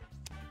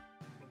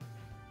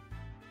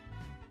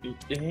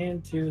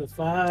 Into the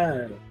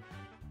fire.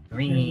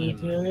 Green.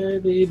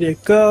 Ready to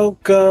go,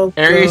 go,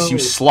 Eyras, you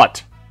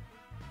slut.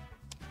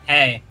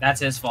 Hey, that's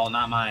his fault,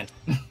 not mine.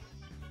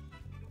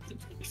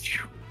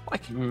 Why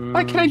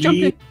can't I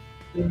jump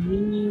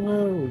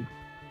in?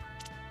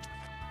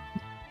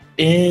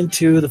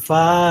 Into the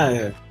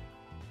fire.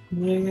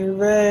 We're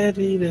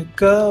ready to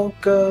go,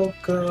 go,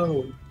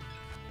 go.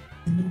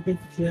 Make it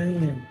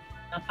down.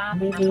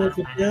 Make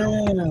it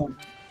down.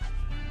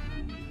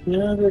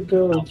 Never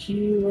go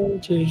hero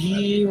to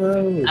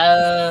hero.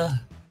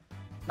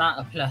 Not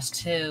a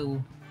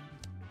 +2.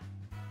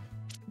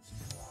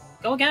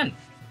 Go again.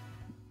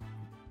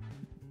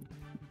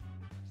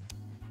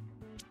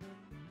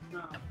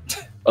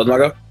 Oh, my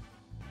go.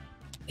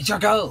 It's your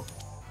go.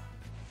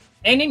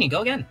 Hey, Ninyn,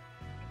 go again.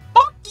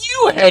 Fuck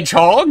you,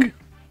 hedgehog.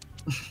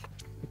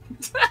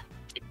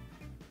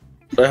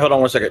 Wait, hold on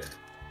 1 second.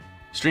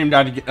 Stream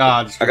died again.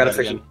 I gotta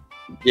fix it.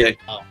 Yeah.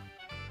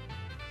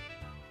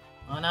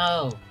 Oh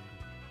no.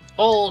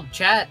 Hold,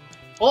 chat.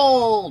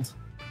 Hold.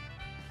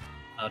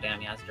 Oh damn,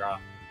 he has to draw.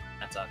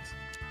 That sucks.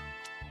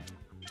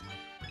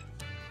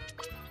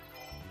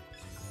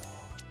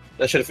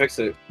 That should have fixed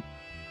it.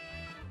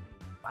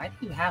 Why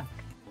do you have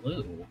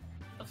blue?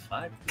 The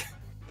fuck?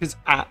 Because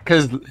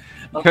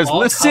all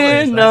listen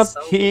colors, up, that's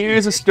so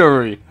here's a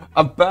story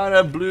about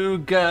a blue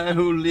guy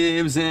who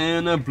lives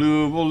in a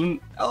blue world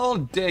all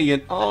day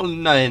and all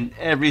night, and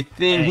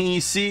everything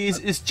he sees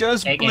is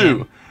just blue,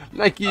 game.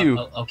 like you.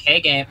 Okay,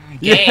 game.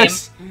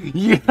 Yes, What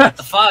yes,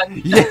 the fuck?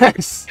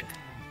 yes.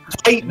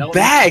 Fight No,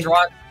 back!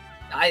 Draw.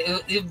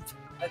 You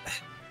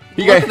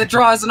Look got, at the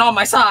draw isn't on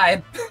my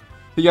side.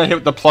 you got hit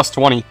with the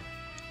 +20.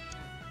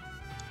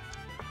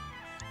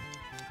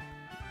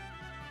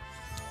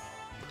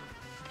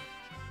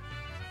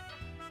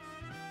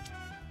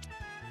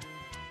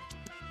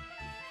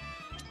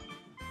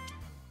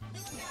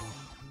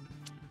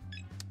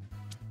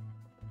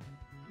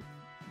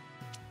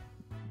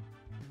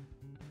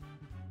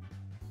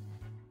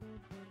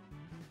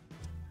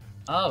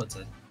 Oh, it's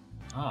a.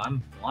 Oh,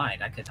 I'm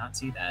blind. I could not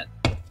see that.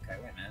 Okay,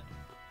 wait a minute.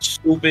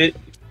 Stupid.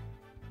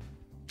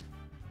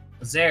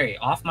 Orzary,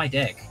 off my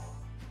dick.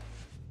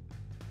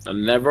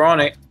 I'm never on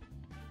it.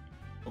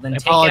 Well, then I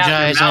take it out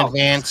apologize your in mouth,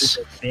 advance.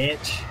 stupid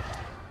bitch.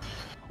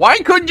 Why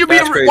couldn't you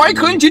That's crazy. Why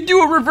couldn't you do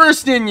a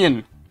reverse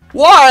Ninyn?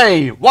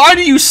 Why? Why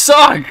do you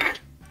suck?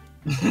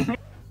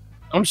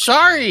 I'm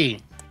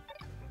sorry.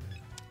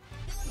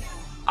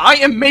 I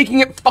am making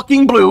it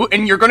fucking blue,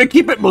 and you're gonna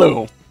keep it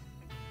blue.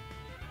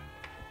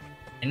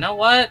 You know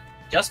what?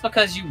 Just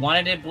because you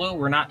wanted it blue,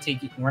 we're not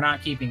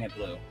keeping it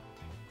blue.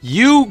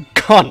 You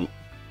cunt.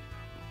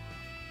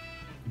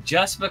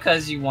 Just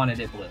because you wanted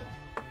it blue.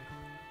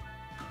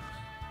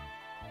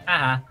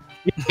 Haha.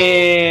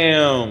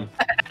 Damn.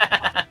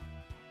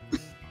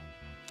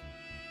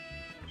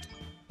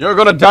 You're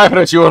gonna die for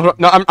this. No,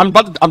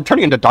 I'm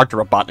turning into Dr.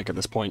 Robotnik at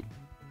this point.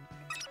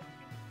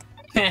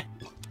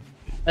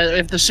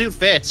 If the suit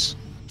fits.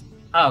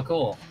 Oh,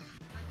 cool.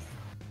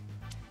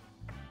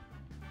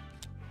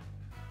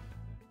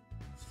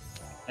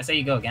 I say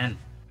you go again.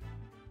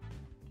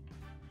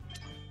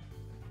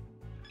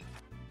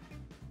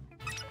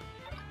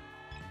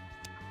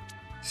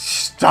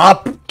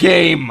 Stop,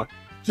 game.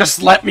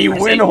 Just let me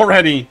win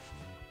already.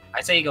 I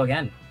say you go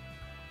again.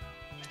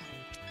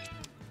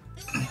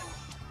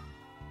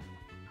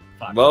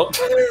 Fuck. Well,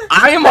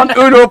 I am on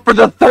Uno for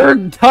the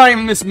 3rd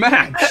time this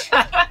match.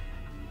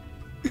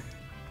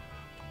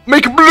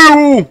 Make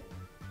blue.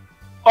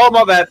 oh,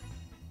 my bad.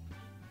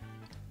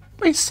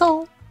 My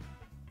soul.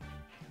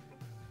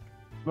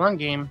 Come on,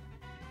 game.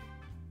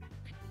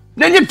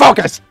 Ninyn,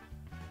 focus.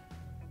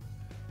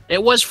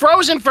 It was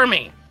frozen for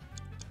me.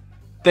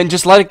 Then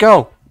just let it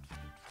go.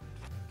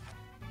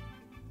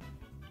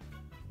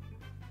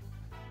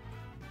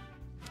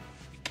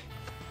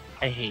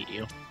 I hate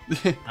you.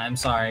 I'm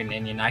sorry,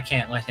 Ninyn. I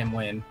can't let him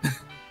win.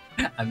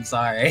 I'm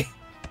sorry.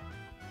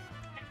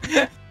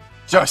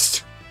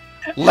 Just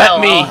let Hell,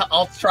 me.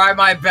 I'll try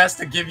my best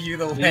to give you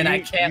the win. I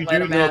can't let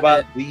you him do know have about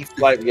it. the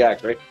flight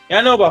react, right? Yeah,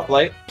 I know about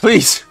flight.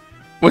 Please.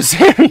 Was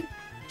there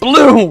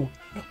blue?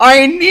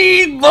 I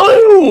need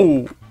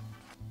blue.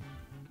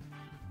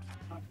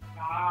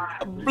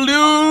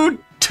 Blue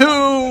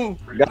 2.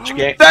 Got you,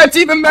 gang. That's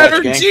even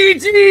better. Gotcha,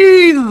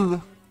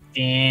 GG's.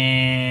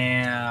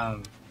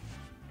 Damn.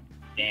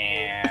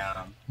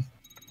 Damn.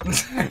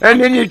 And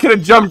then you could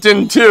have jumped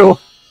in too.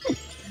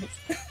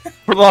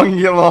 Prolonging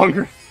it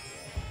longer.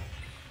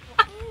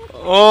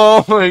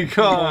 Oh my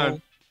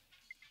god.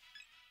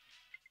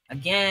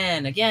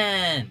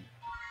 Again.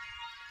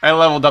 I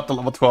leveled up to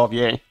level 12,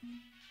 yay.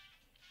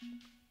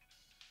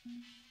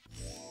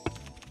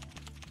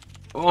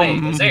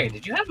 Wait, Orzary,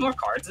 did you have more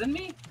cards than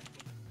me?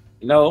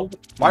 No.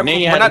 Why, Ninyn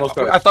why had the not? most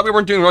cards. I thought we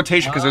weren't doing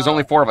rotation because there's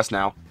only 4 of us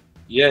now.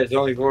 Yeah, there's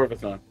only 4 of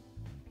us now.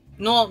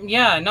 No,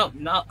 yeah, no.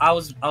 I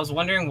was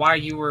wondering why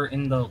you were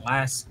in the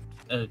last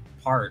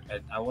part.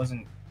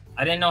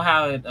 I didn't know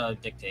how it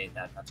dictated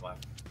that. That's why I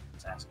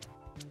was asking.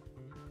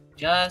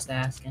 Just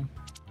asking.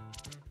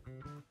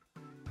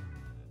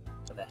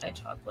 So the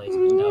hedgehog plays.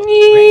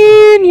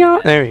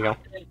 There you go.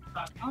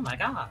 Oh my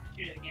god.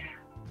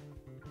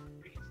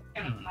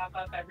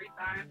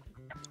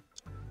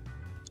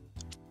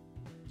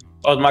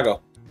 Oh, it's my go.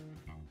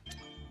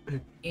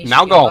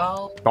 Now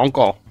go. Don't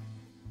go.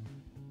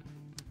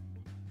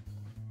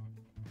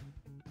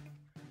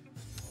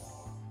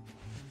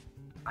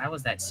 Why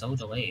was that so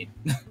delayed?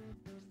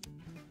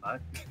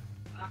 Fuck.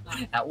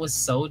 That was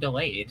so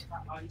delayed.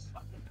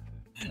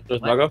 So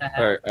it's my go?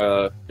 Alright,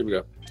 here we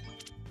go.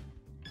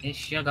 It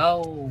should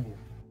go.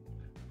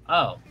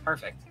 Oh,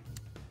 perfect.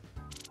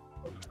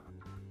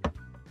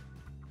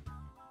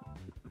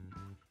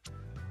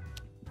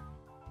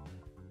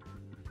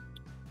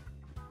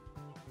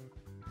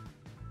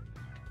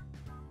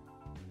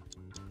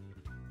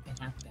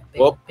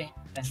 Well,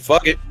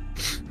 fuck it.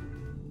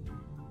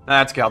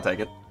 That's okay, I'll take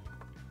it.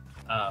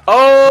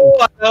 Oh,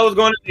 I thought I was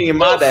going to be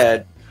my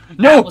bad.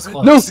 No, was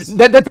no, close.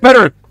 that's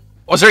better.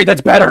 Oh, sorry,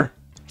 that's better.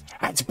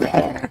 That's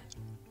better.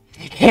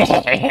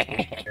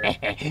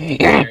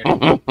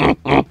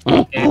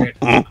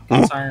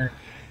 Concerned.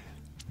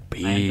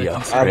 Be I'm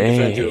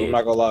concerned too, I'm afraid.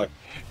 not gonna lie.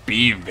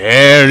 Be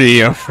very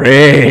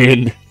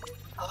afraid.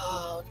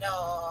 Oh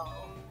no.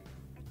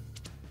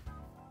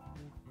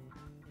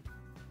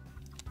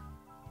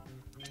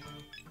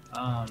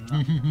 Oh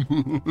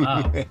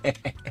no.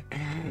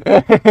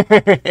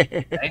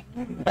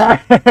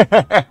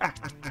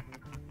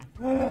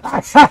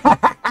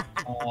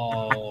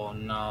 Oh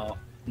no.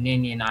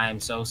 Ninyn, I am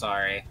so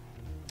sorry.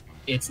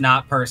 It's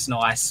not personal,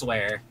 I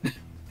swear.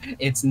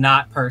 It's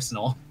not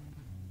personal.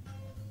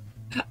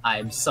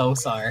 I'm so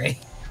sorry.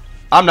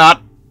 I'm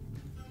not.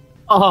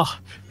 Oh,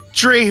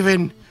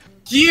 Draven!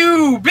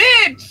 You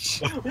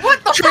bitch! What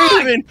the fuck?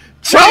 Draven!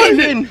 Challenge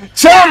it!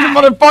 Challenge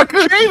it,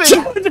 motherfucker!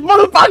 Challenge it,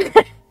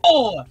 motherfucker!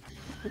 Oh,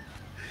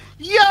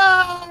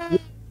 Yeah!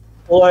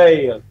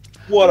 Play.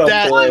 What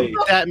a play.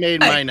 That made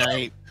my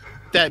night.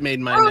 That made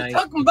my bro night.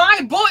 took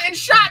my bullet and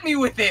shot me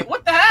with it.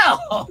 What the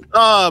hell?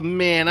 Oh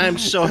man, I'm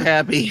so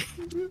happy.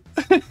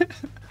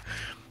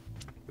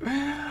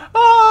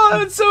 Oh,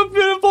 that's so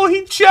beautiful.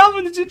 He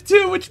challenged it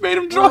too, which made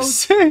him draw Bro.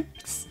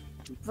 6.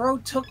 Bro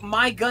took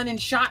my gun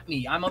and shot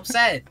me. I'm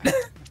upset.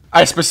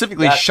 I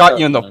specifically That's shot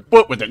you in the tough,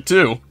 foot with it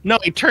too. No,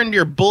 he turned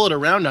your bullet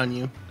around on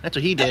you. That's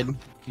what he did.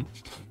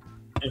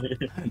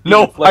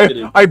 No, deflected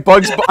it. I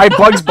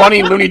Bugs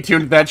Bunny Looney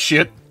Tuned that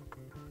shit.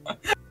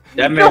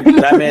 That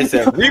man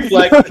said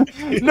reflex.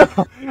 No,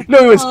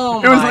 it was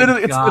Oh it was my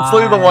literally it's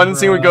literally the one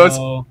scene where it goes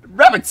bro.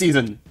 rabbit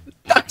season,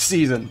 duck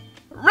season,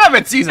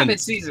 rabbit season, Rabbit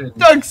season.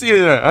 duck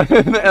season,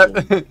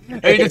 and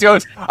he just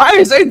goes,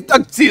 I say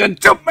duck season,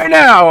 jump me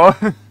now.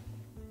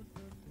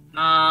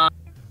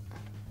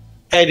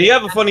 Hey, do you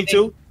have a funny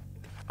too?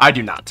 I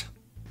do not.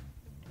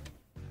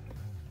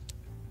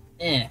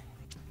 Eh.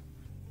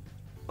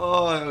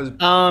 Oh, that was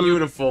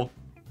beautiful.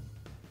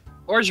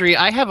 Orzary,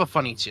 I have a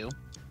funny too.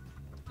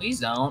 Please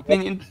don't.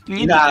 Ninyn,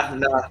 Nah.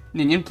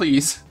 Ninyn,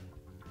 please.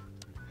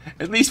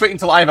 At least wait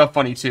until I have a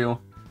funny too.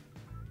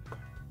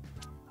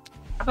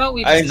 How about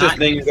we I just insist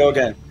not? Ninyn go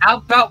again. How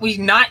about we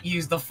not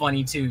use the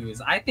funny twos?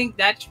 I think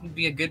that would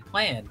be a good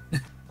plan.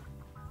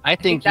 I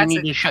think you that's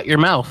need to shut your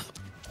mouth.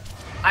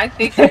 I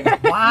think.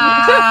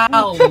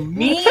 Wow,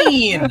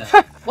 mean.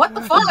 What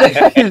the fuck?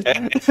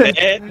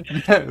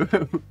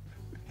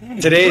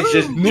 Today is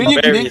just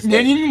hilarious.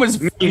 Ninian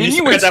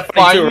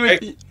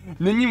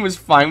was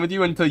fine with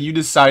you until you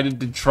decided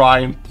to try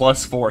and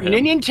 +4 him.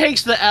 Ninyn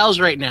takes the L's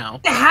right now,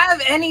 Didn't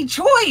have any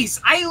choice.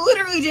 I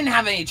literally didn't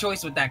have any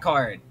choice with that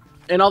card.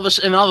 and all the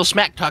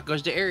smack talk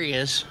goes to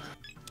Eyras.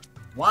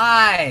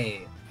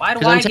 Why? Why do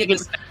 'Cause I I'm get taking-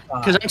 this?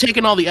 Because I'm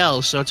taking all the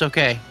L's, so it's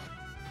okay.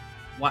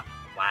 What?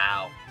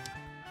 Wow.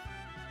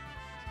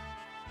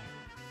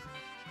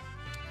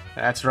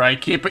 That's right.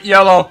 Keep it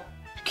yellow.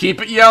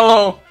 Keep it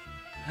yellow.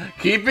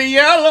 Keep it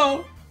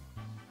yellow.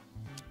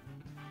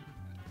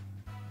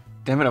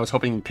 Damn it! I was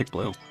hoping you'd pick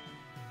blue.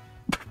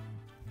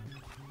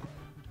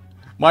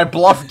 My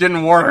bluff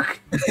didn't work.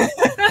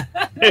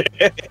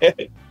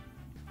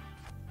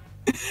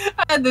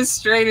 I had the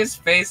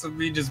straightest face of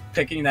me just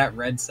picking that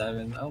red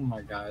 7. Oh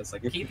my god, it's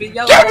like, keep it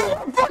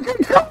yellow!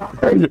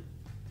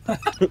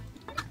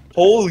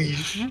 Holy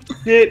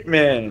shit,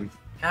 man.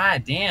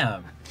 God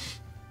damn.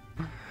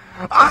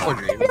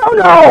 I don't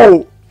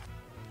know.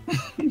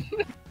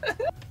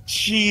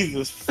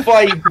 Jesus,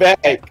 fight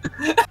back.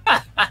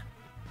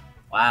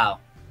 Wow.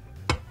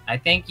 I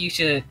think you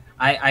should...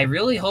 I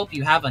really hope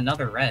you have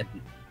another red.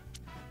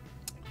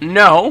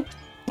 No,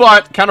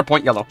 but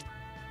counterpoint yellow.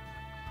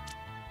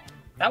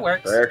 That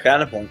works. Rare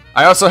counterpoint.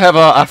 I also have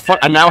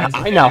I now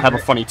have a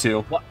funny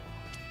too.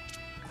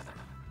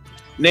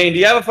 Ninyn, do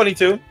you have a funny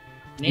too?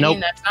 Ninyn, Nope.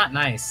 that's not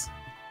nice.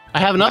 I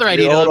have another Yeah,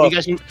 idea. hold Though,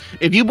 up.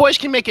 if you boys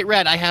can make it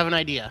red, I have an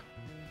idea.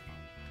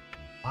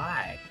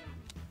 Why?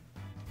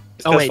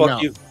 Oh wait, fuck no.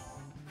 you.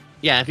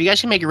 Yeah, if you guys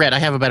can make it red, I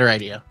have a better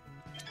idea.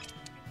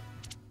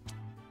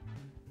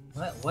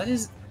 What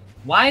is?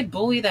 Why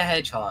bully the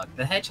hedgehog?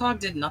 The hedgehog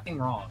did nothing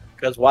wrong.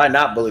 Because why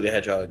not bully the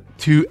hedgehog?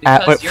 To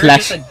Because you're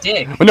flash. just a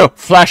dick. Oh, no,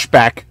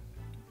 flashback.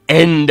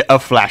 End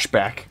of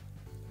flashback.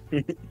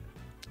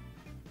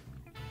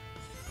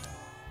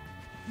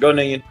 Go,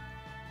 Ninyn.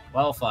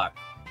 Well, fuck.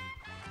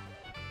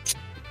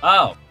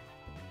 Oh.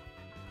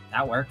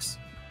 That works.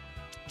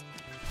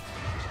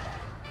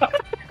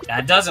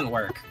 That doesn't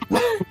work.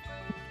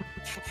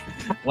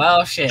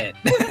 Well, shit.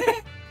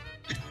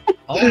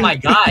 Oh my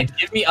god,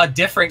 give me a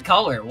different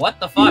color. What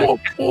the fuck?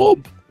 Oh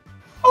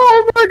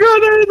my god,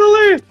 that is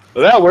hilarious.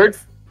 Well, that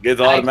works. Gets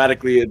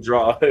automatically a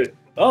draw.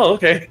 Oh,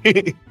 okay.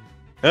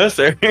 Yes,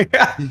 sir.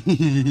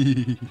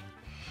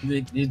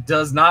 It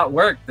does not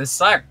work. This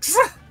sucks.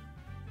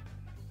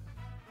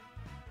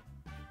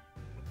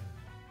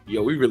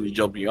 Yo, we really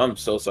jumped you. I'm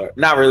so sorry.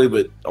 Not really,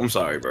 but I'm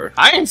sorry, bro.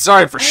 I ain't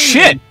sorry for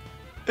shit.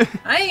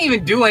 I didn't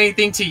even do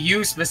anything to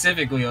you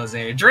specifically,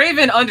 Jose.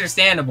 Draven,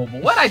 understandable,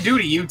 but what I do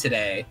to you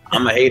today?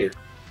 I'm a hater.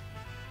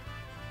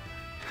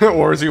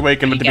 Or is he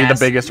waking up to be the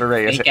biggest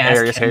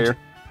Eyras hater?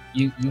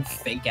 You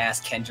fake ass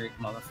Kendrick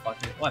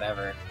motherfucker.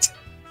 Whatever.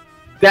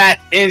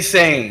 That's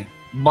insane.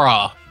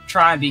 Bruh.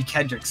 Try and be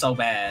Kendrick so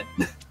bad.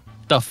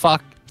 The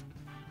fuck?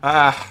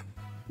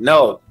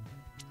 No.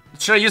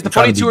 Should I use the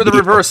funny two or the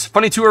reverse?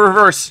 Funny two or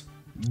reverse?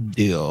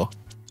 Deal.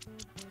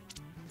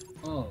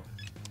 Oh.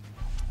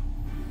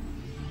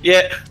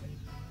 Yeah.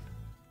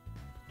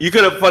 You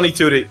could have funny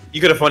tuned it.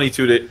 You could have funny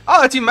tuned it.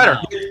 Oh, that's even better.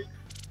 No.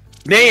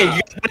 Ninyn,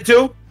 you got funny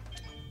too?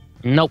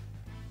 Nope.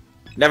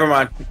 Never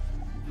mind.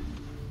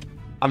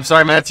 I'm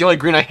sorry, man. That's the only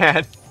green I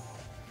had.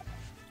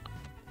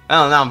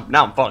 Oh,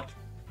 now I'm fucked.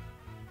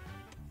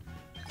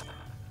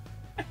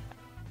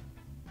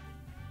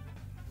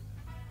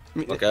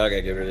 Okay, I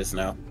gotta get rid of this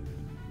now.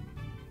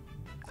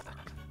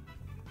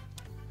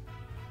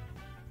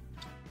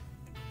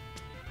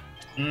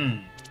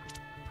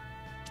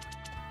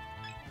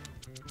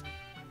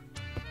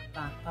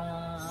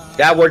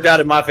 That worked out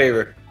in my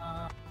favor.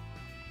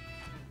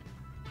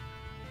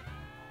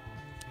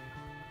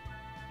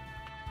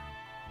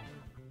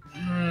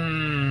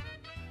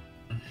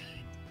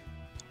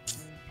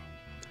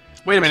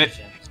 Wait a minute.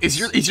 Is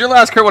your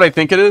last card what I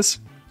think it is?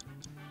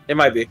 It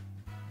might be.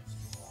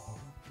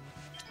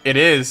 It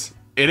is.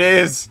 It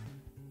is.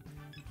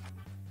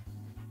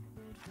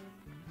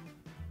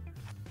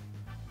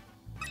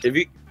 If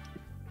you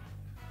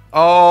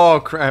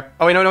Oh crap!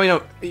 Oh wait, no. Yeah,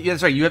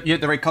 that's right. You have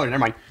the right color. Never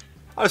mind.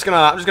 I'm just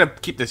gonna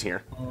keep this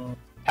here.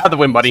 Have the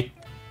win, buddy.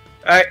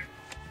 All right.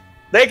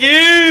 Thank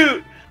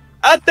you.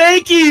 I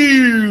thank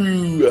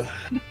you.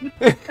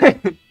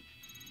 It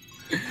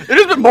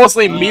has been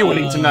mostly me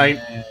winning tonight.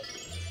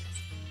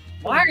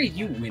 Why are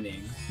you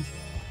winning?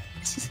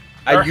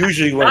 I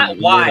usually win. Not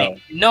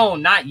why. No,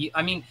 not you.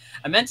 I mean,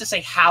 I meant to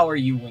say, how are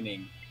you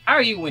winning? How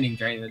are you winning,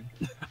 Draven?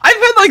 I've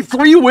had like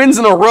 3 wins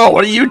in a row.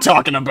 What are you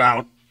talking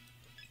about?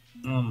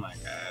 Oh my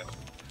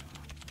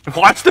god.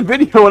 Watch the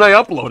video when I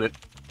upload it.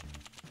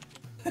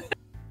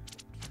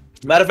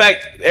 Matter of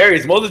fact,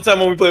 Aries, most of the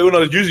time when we play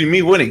Uno, it's usually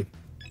me winning.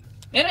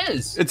 It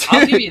is.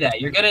 I'll give you that.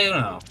 You're good at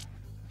Uno.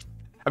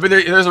 I mean,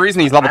 there's a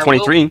reason he's level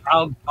 23.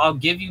 I'll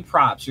give you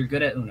props. You're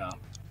good at Uno.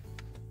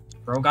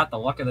 Bro got the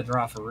luck of the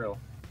draw for real.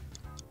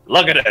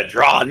 Look at that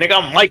draw, nigga.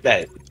 I'm like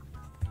that.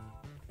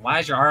 Why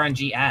is your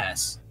RNG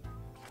ass?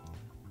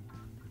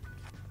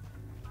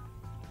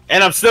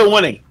 And I'm still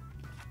winning.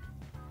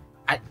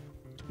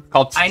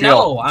 Called skill. I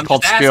know. I'm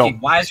called just skill. asking.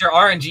 Why is your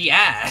RNG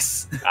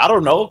ass? I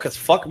don't know, cause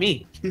fuck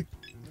me.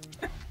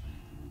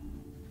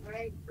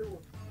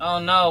 Oh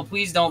no!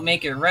 Please don't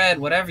make it red.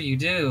 Whatever you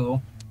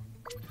do.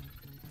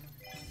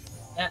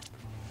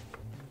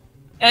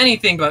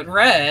 Anything but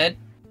red.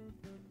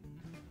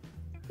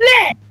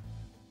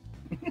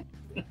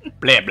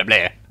 Blah blah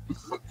blah.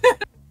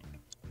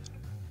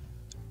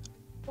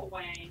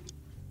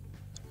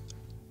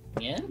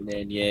 Yeah.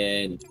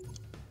 Ninyn.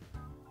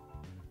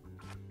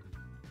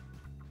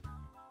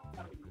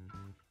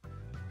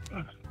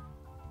 Oh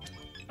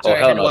Sorry,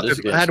 hell no! This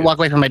is I had to walk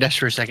away from my desk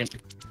for a second.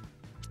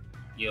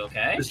 You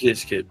okay?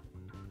 This kid.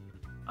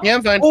 Yeah,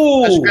 I'm fine.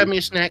 Ooh. Just grab me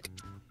a snack.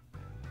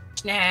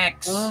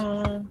 Snacks.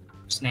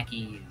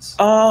 Snackies.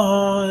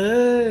 Oh,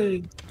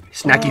 hey.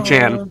 Snacky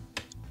Chan.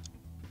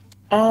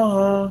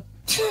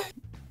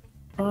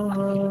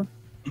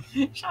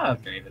 Shut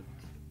up, Draven.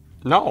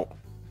 No.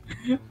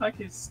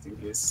 Fucking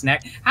stupid.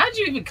 Snack. How'd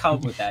you even come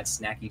up with that,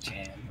 Snacky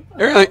Chan?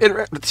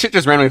 The shit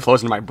just randomly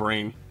flows into my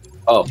brain.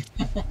 Oh.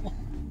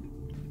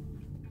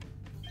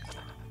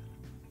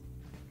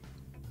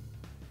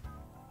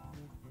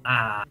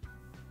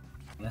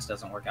 This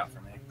doesn't work out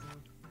for me.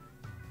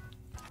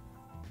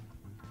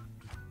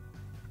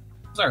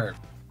 Sir.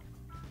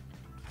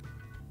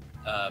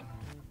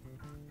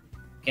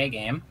 Okay,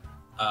 game.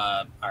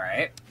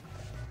 Alright.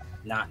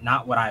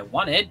 Not what I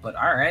wanted, but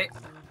alright.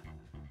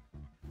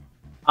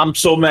 I'm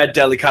so mad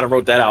Deli kind of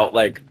wrote that out,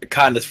 like,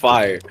 kind of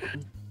fire.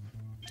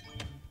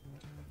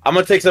 I'm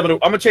gonna change some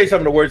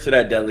of the words to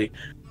that, Deli.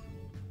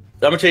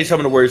 gonna change some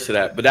of the words to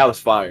that, but that was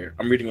fire.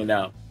 I'm reading it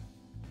now.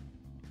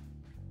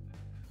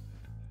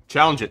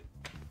 Challenge it.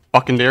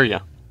 Fucking dare ya.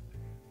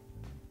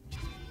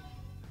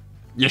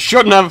 You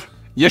shouldn't have.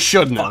 You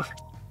shouldn't have.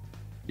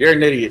 You're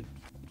an idiot.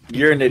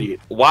 You're an idiot.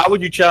 Why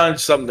would you challenge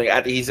something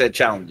after he said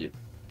challenge it?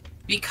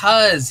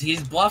 Because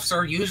his bluffs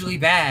are usually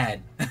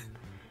bad.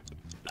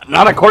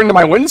 Not according to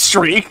my win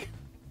streak.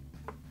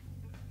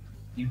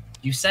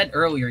 You said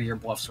earlier your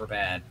bluffs were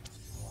bad.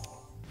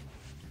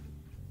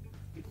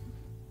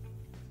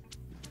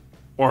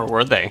 Or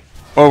were they?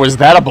 Or was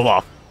that a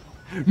bluff?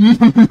 Thank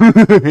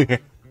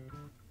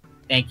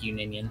you,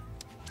 Ninyn.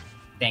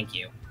 Thank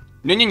you.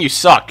 Ninyn, you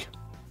suck.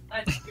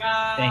 Thank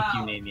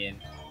you, Ninyn.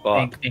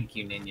 Fuck. Thank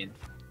you, Ninyn.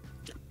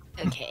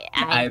 Okay,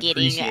 I I'm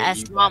getting appreciate a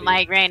you, small buddy.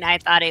 migraine. I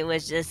thought it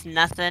was just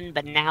nothing,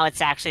 but now it's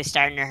actually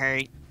starting to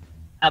hurt.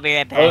 I'll be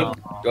right back. Oh,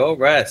 go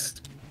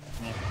rest.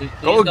 Yeah,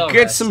 Go please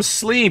get rest. some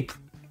sleep.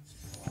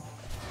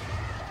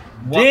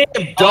 Damn,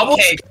 double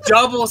Okay,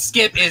 double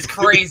skip is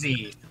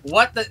crazy.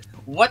 What the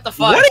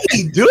fuck? What did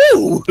he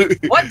do?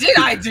 What did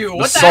I do?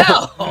 What the salt-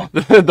 hell?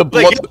 the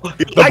blood.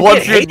 The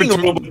blood feud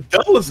between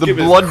double skip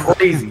blood- is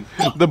crazy.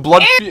 the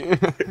blood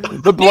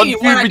the blood Hey,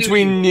 what feud I do?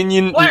 between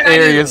Ninyn What and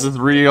did I do? Eyras is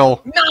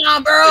real. Nah,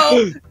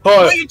 bro.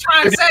 What are you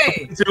trying to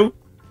say?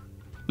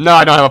 No,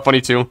 I don't have a funny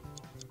too.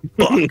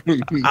 I'll eat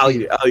it. I'll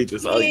eat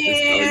this. I'll eat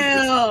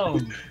this. I'll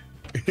eat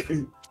this.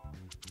 Damn.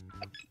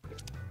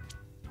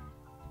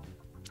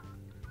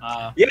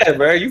 Yeah,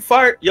 Rare, you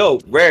fired. Yo,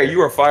 Rare, you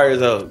were fired as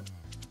hell.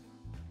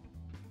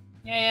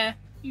 Yeah,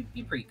 you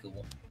pretty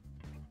cool.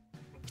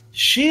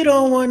 She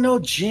don't want no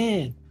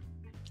gin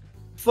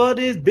for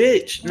this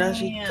bitch. Now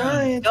she Damn,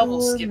 crying.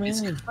 double skip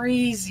is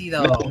crazy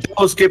though. No,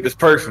 double skip is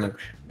personal.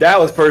 That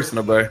was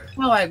personal, bro.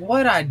 Well, like,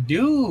 what'd I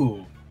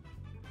do?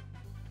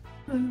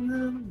 She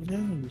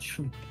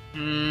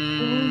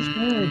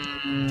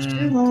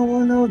Mm, don't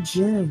want no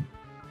gin.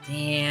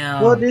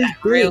 damn, For this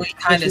that really bitch.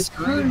 kind of She's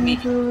screwed me.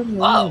 crying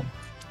for Oh,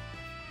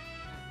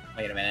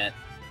 wait a minute.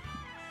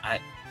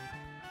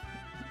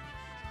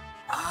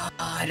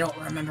 I don't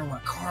remember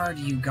what card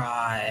you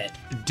got.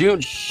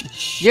 Dude,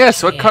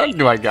 yes, what card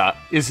do I got?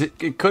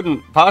 It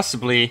couldn't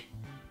possibly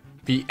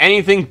be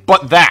anything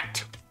but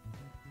that.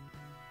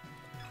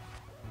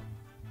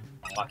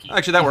 Lucky.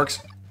 Actually, that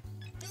works.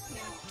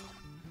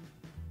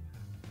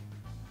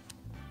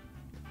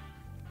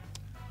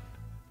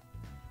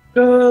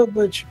 Girl,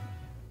 but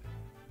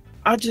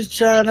I just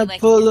trying to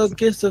Like pull this. up,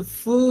 get some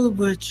food,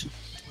 but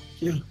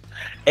you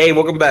Hey,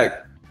 welcome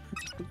back,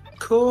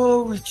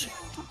 cool with you.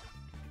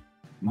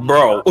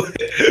 bro.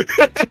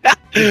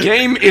 The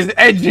game is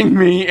edging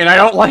me, and I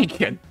don't like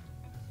it.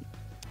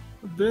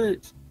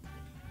 Bitch.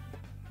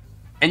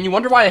 And you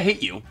wonder why I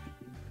hate you.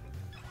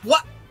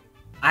 What?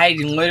 I It'd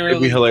be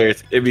literally.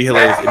 hilarious. It'd be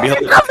hilarious. It'd be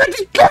hilarious.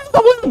 Just get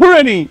the win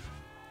already!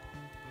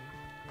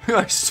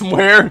 I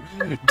swear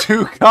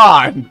to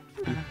God.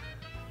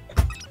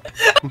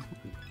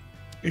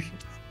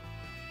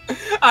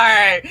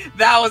 Alright,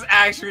 that was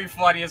actually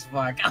funny as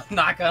fuck. I'm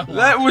not gonna lie.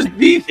 That was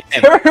the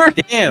third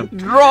Damn.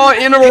 draw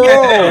in a row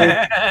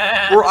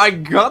where I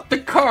got the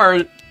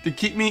card to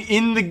keep me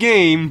in the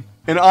game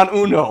and on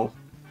Uno.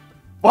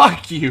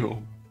 Fuck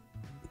you.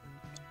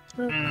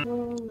 I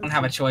don't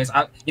have a choice.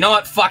 You know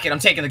what? Fuck it. I'm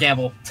taking the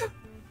gamble.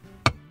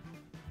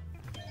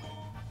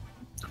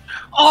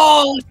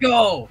 Oh, let's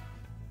go.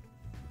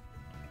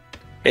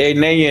 Hey,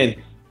 Ninyn.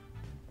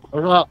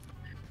 What's up?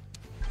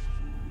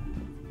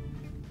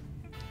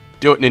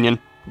 Do it, Ninyn.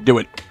 Do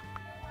it.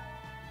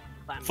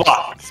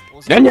 Fuck.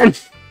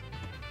 Ninyn!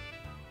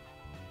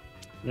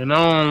 You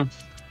know,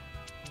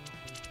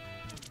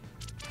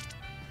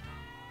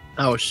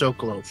 I was so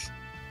close.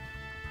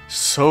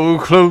 So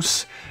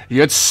close,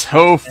 yet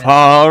so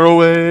far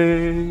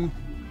away.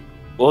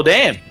 Well,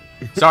 damn.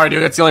 Sorry,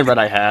 dude. That's the only red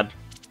I had.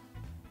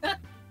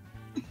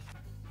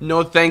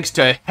 No thanks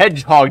to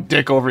Hedgehog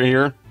Dick over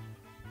here.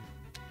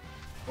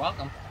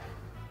 Welcome.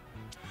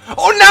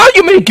 Oh, now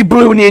you make it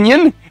blue,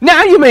 Ninyn!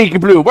 Now you make it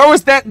blue! Where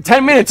was that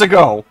 10 minutes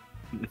ago?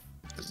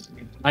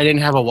 I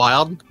didn't have a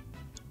wild.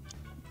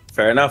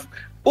 Fair enough.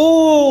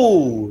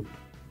 Ooh.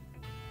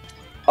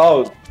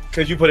 Oh,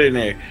 cause you put it in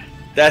there.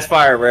 That's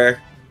fire,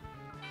 Rare.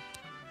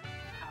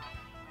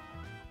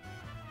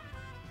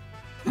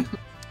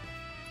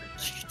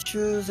 She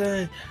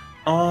choosing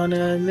on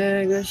a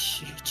nigga.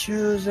 She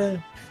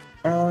choosing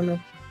on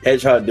a.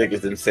 Hedgehog Dick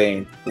is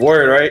insane.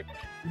 Word, right?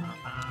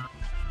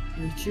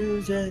 She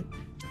choosing.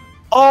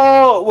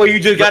 Oh, well, you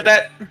just got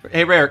that?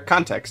 Hey, Rare,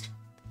 context.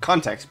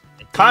 Context.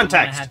 I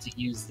Context. have to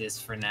use this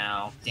for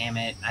now. Damn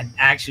it. I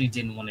actually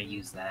didn't want to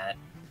use that.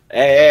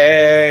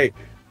 Hey.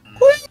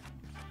 What?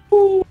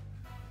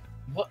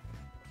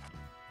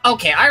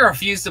 Okay, I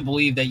refuse to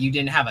believe that you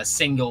didn't have a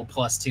single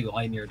 +2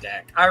 on your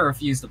deck. I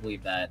refuse to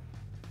believe that.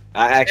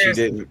 I actually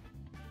didn't.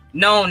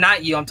 No,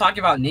 not you. I'm talking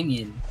about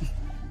Ninyn.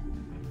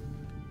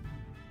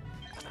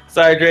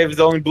 Sorry, Drave is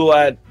the only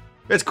blue-eyed.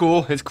 It's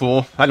cool. It's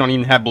cool. I don't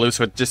even have blue,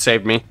 so it just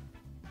saved me.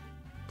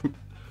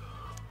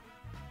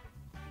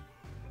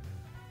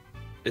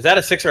 Is that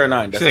a 6 or a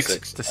 9? That's Six. a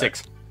 6. It's a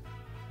 6.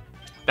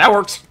 That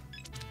works.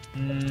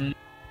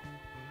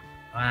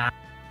 Wow.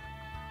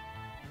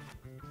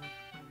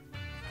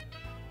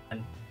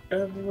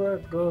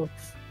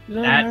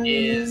 That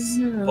is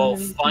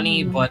both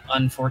funny but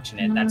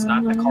unfortunate. That's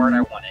not the card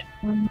I wanted.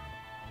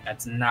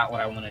 That's not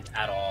what I wanted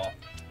at all.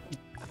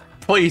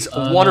 Please,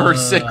 a 1 or a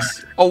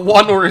 6. A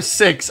 1 or a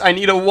 6. I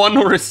need a 1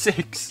 or a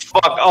 6.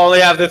 Fuck, I only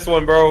have this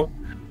one, bro.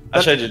 I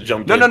should have just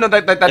jumped in. No,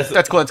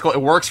 that's cool, that's cool.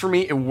 It works for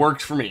me, it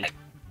works for me.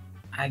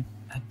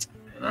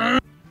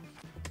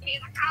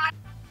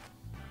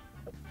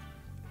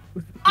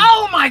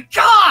 Oh my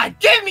god!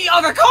 Give me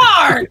other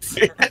cards!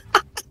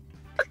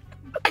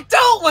 I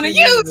don't want to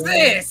use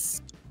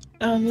this!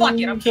 Fuck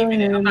it, I'm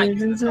keeping it. I'm not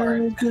using this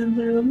card.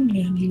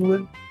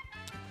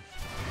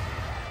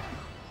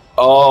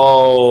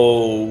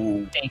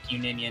 Oh. Thank you,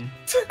 Ninyn.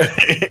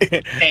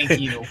 Thank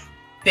you.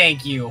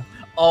 Thank you.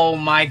 Oh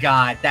my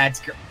god, that's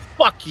great.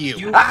 Fuck you.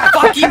 You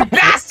fucking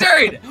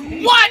bastard!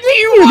 What do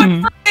you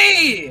want from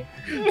me?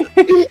 What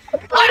do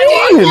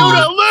you want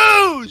to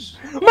lose?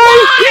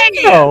 Why?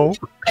 No.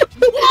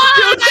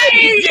 Why?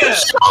 You've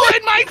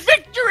stolen my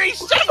victory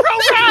several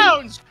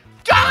rounds!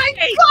 My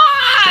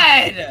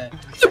god!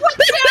 What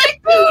did I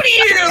do to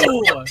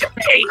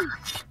you?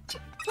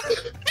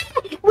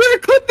 Where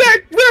could that?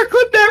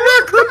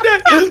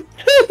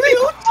 You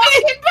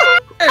fucking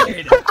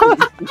bastard!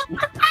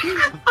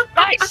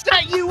 I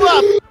set you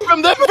up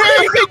from the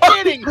very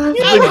beginning. I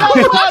held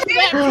up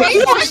that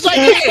paper just like I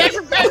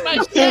never bet my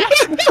stats.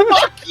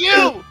 Fuck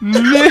you.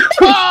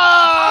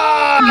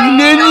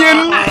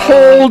 Ninyn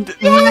pulled. What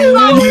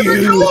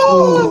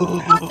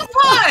the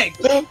fuck?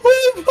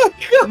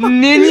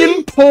 Ninyn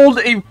pulled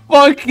a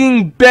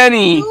fucking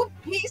Benny. You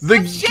piece The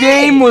of shit.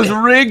 game was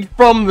rigged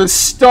from the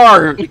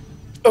start.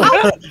 I was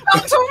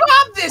about to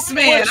rob this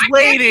man.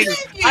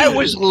 I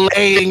was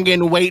laying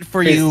in wait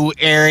for you,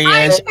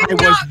 Eyras. I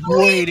did not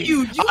believe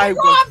you. You I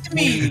was robbed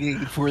me. waiting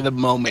for the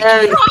moment.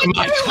 You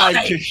My robbed time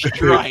me. to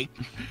strike,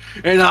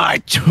 and I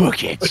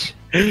took it.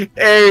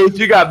 Hey,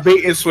 you got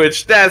bait and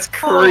switch. That's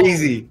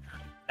crazy.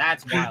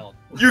 That's wild.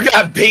 You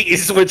got bait and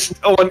switched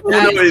on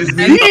That Uno is is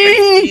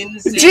insane.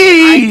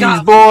 Jeez, I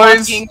got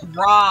boys. fucking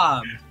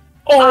robbed.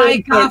 Oh, I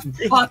got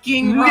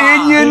fucking robbed.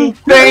 Ninyn,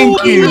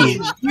 thank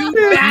you. You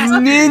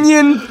bastard.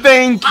 Ninyn,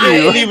 thank I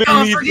you. ain't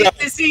gonna forget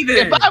this either.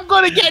 If I'm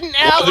gonna get an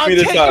L, Give I'm me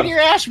the taking time. your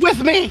ass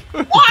with me.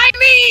 Why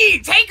me?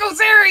 Take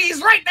Orzary.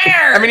 He's right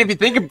there. I mean, if you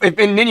think,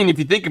 Ninyn, if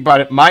you think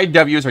about it, my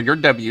W's are your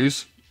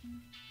W's.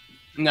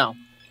 No.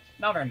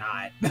 no, they're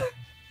not.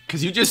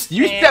 Cause you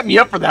set me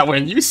up for that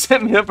win. You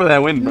set me up for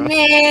that win, bro.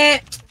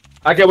 Man,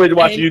 I can't wait to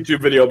watch a YouTube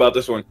video about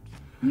this one.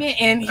 man,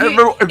 and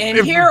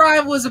If- here I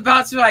was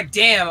about to like,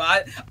 damn,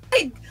 I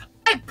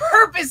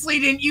purposely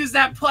didn't use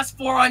that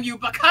 +4 on you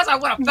because I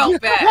would have felt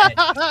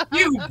bad.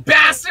 You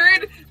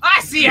bastard!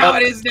 I see how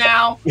it is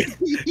now.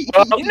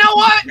 You know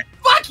what?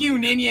 Fuck you,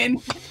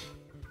 Ninyn.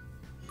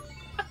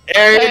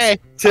 Eyras,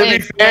 to be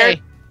fair,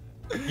 hey.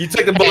 you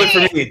took the bullet for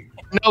me.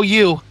 No,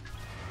 you.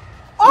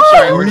 I'm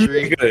sorry, Orzary.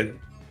 Orzary. Good.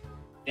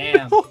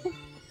 Damn.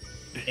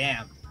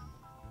 Damn.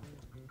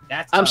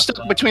 That's I'm tough, stuck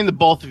though. between the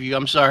both of you.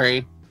 I'm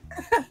sorry.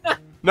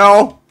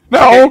 No.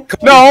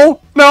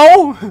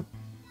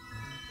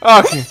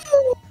 Okay.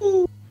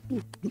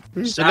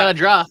 Still gotta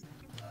draw.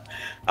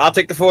 I'll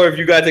take the 4 if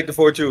you guys take the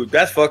 4 too.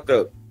 That's fucked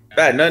up.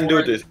 That had nothing to do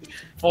with this.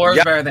 4 is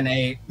Yeah. better than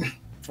 8.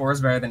 4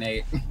 is better than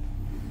 8.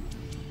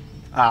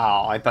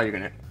 Oh, I thought you were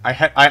gonna.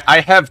 I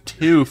have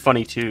 2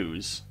 funny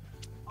 2s.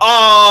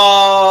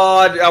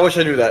 Oh, I wish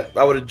I knew that.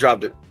 I would have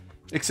dropped it.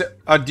 Except,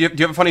 do you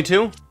have a funny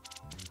 2?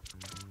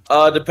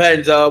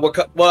 Depends.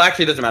 Well,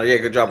 actually, it doesn't matter. Yeah,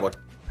 good job, one.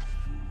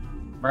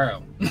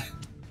 Bro.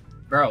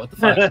 Bro, what the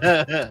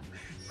fuck?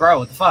 Bro,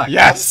 what the fuck?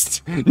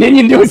 Yes.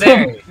 Ninyn doing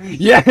Orzary. it.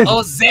 Yes.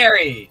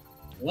 Orzary.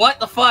 What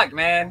the fuck,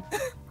 man?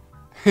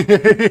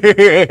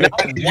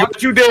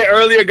 What you did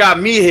earlier got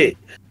me hit,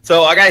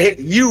 so I gotta hit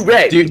you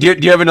back. Do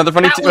you have another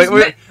funny That 2? was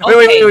Wait.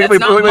 He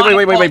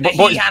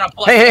had a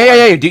 +4.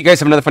 Hey, do you guys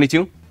have another funny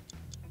 2?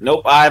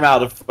 Nope, I'm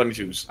out of funny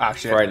shoes. Ah,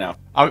 shit. Right now.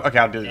 Okay,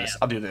 I'll do this.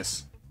 I'll do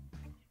this.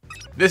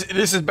 This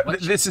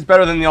is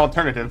better than the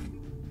alternative.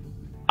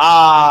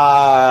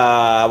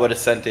 I would have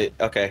sent it.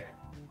 Okay.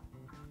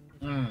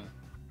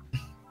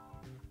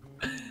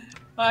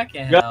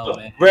 Fucking hell,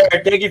 man. Rare,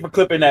 thank you for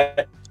clipping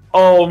that.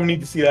 Oh, we need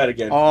to see that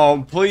again.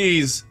 Oh,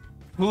 please,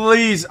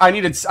 I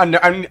need it.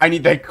 I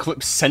need that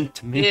clip sent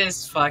to me.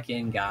 This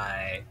fucking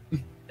guy.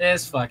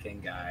 This fucking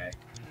guy.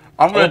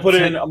 I'm gonna put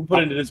it in. I'm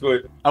putting it in the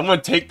Discord. I'm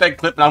gonna take that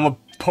clip and I'm gonna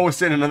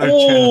post it in another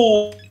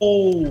channel.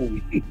 Oh.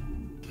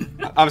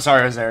 I'm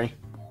sorry, Orzary.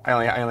 I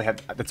only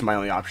had. That's my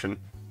only option.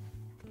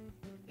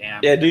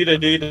 Damn. Yeah, do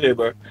you,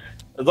 bro.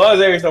 As long as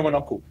there's someone,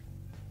 I'm cool.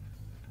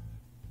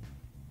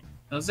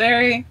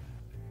 Orzary,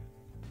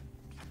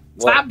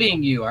 What? stop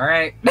being you,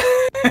 alright?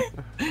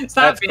 Stop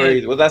That's being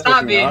crazy. What's that supposed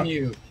Stop to mean, being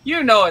you.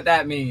 You know what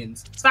that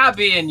means. Stop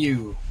being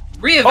you.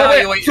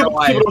 Reevaluate your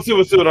life. I'm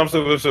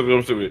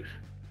stupid.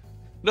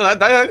 No,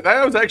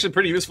 that was actually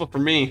pretty useful for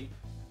me.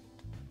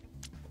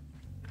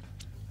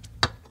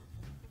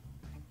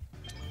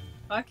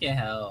 Fucking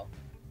hell.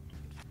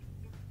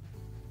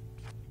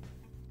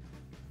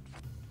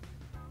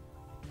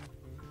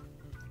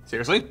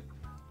 Seriously?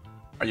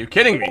 Are you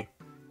kidding me?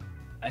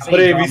 I say Put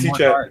you it in draw VC more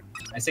chat. cards.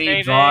 I say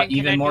you draw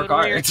even more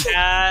cards.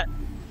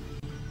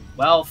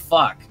 Well,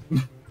 fuck.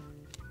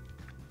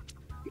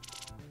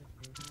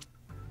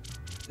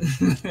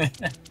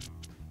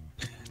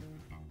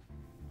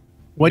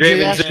 What'd you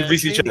Draven, ask? check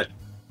VC chat.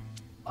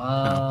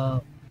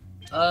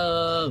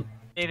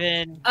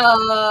 Raven,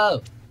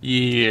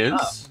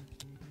 Yes.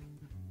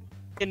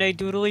 can I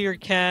doodle your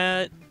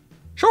cat?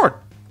 Sure.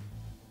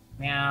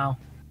 Meow.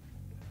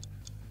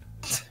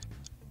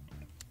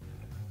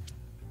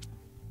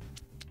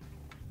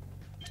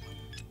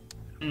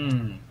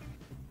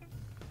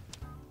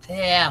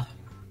 Yeah.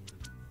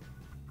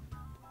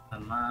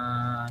 Come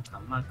on,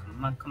 come on,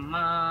 come on, come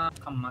on,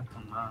 come on,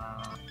 come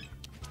on.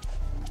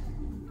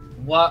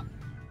 What?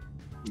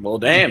 Well,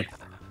 damn.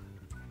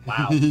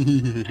 Wow.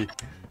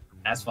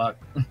 That's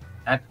fucked.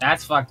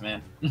 That's fucked,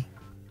 man.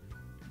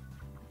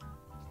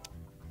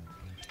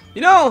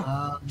 You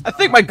know, I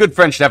think my good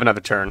friend should have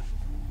another turn.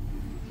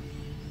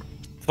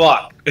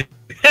 Fuck.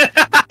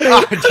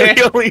 Oh,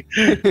 damn.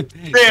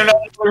 Damn,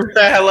 that's what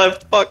I had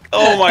left. Fuck.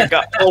 Oh my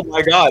god. Oh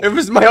my god. It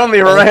was my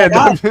only red.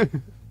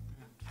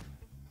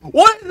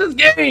 What is this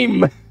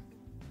game?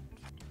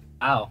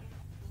 Ow.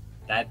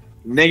 That.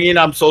 Ninyn,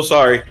 I'm so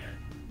sorry.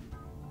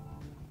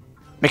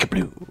 Make it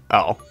blue.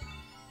 Oh.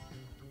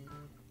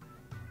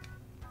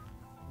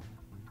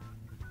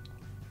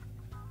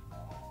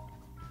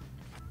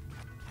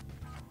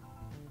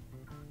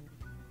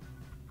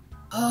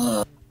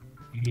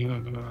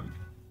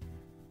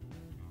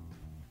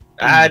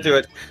 I do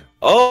it.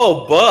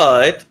 Oh,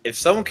 but if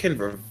someone can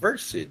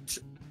reverse it.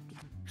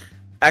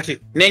 Actually,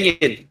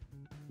 Ninyn.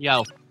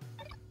 Yo.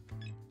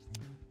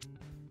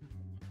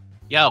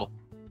 Yo.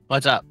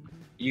 What's up?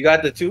 You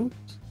got the 2?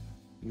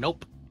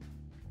 Nope.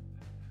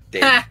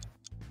 Damn.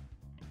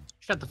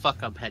 Shut the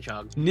fuck up,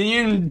 Hedgehog.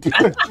 Ninyn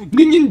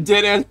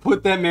deadass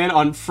put that man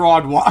on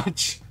fraud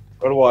watch.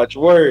 Gotta watch.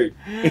 Word.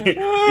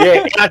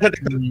 Yeah,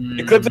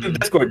 the clip's in the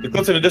Discord. The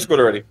clip's in the Discord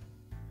already.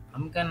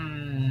 I'm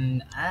gonna.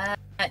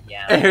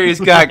 Yeah. Harry's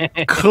got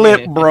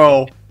clipped,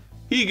 bro.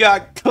 He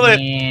got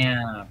clipped.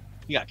 Yeah.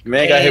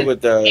 Man got hit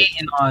with the.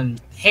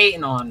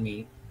 Hating on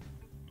me.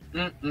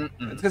 It's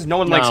because no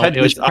one likes head.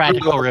 It was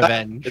practical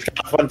revenge. It's kind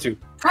of fun too.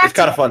 It's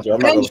kind of fun too. I'm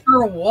not Revenge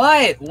for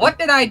what? What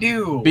did I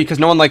do? Because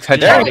no one likes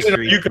head. Yeah, jobs.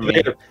 you can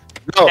hit him.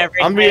 No,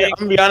 I'm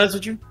be honest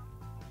with you.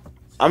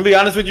 I'm be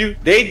honest with you.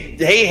 They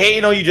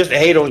hating on you just to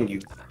hate on you.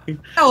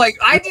 No, like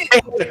I did.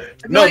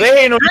 No, like, they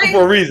hating on you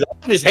for a reason.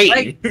 I'm just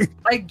hating.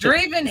 Like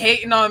Draven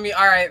hating on me.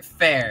 All right,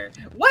 fair.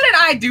 What did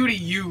I do to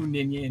you,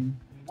 Ninyn?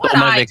 What did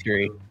My I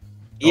victory.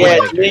 Yeah,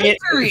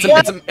 victory?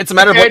 It's a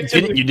matter of what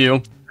didn't you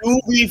do. To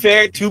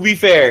be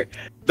fair,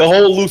 the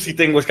whole Lucy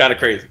thing was kind of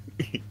crazy.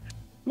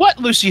 What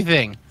Lucy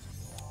thing?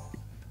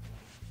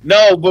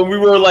 No, but we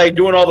were like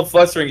doing all the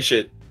flustering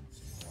shit.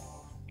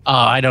 Oh,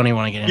 I don't even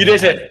want to get into You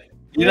did that. say,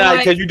 you know,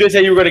 because you did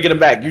say you were gonna get him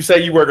back. You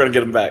said you were gonna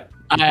get him back.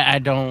 I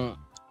don't.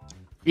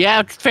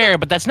 Yeah, fair,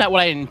 but that's not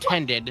what I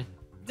intended.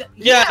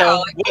 Yeah,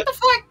 like, what the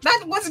fuck?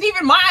 That wasn't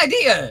even my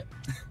idea.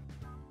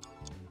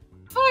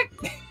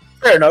 Fuck.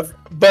 Fair enough,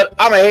 but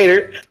I'm a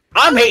hater.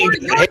 I'm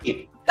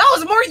hating. That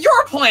was more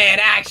your plan,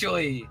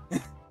 actually.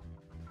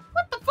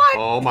 What the fuck?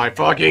 Oh my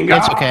fucking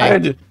god! That's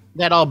okay.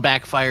 That all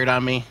backfired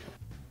on me.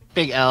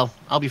 Big L.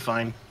 I'll be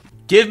fine.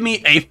 Give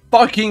me a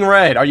fucking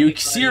red. Are you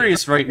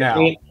serious right now?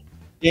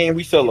 Yeah,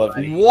 we still love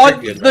you.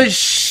 What the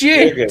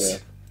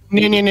shit?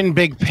 Ninyn in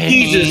big pain.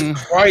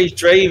 Jesus Christ,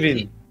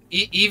 Draven.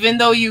 Even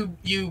though you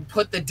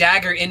put the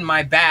dagger in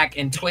my back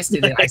and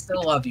twisted it, I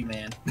still love you,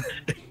 man.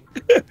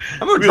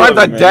 I'm gonna drive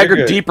that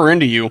dagger deeper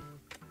into you.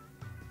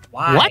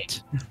 Why?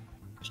 What?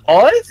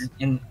 Pause?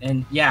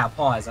 And yeah,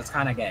 pause. That's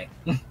kind of gay.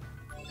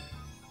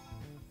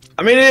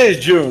 I mean, it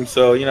is June,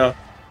 so you know.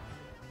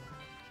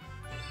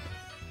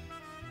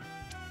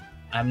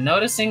 I'm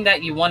noticing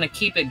that you want to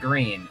keep it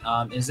green.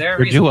 Is there a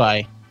Or reason? do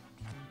I?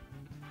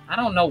 I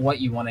don't know what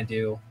you want to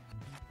do.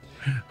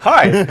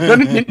 Hi.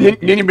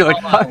 Ninyn be like,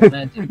 hi.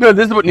 No,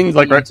 this is what Ninyn's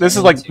like, right? This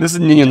is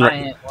Ninyn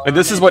right. Like,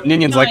 this is what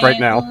Ninyn's like right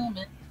now.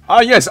 Ah,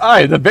 yes,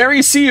 I, the very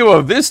CEO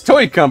of this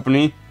toy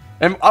company,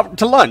 am up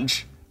to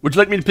lunch. Would you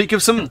like me to pick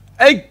up some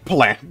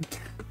eggplant?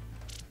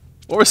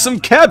 Or some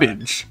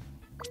cabbage?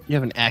 You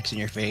have an axe in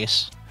your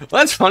face. Well,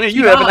 that's funny.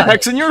 You have an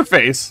axe in your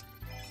face.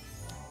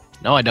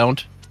 No, I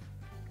don't.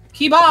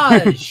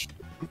 Kibaj!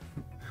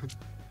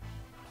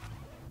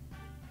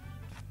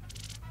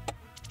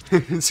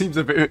 It seems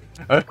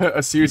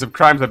a series of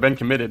crimes have been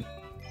committed.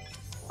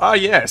 Ah,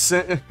 yes.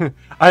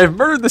 I have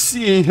murdered the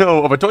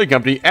CEO of a toy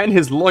company and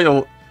his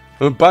loyal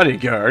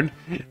bodyguard.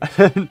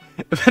 And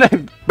then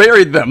I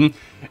buried them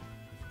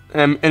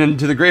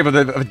into the grave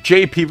of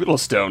J.P.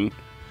 Whittlestone.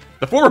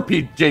 The former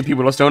J.P.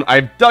 Whittlestone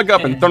I've dug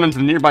up and thrown into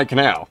the nearby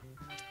canal.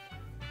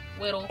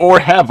 Whittle. Or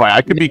have I?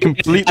 I could be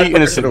completely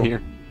innocent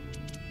here.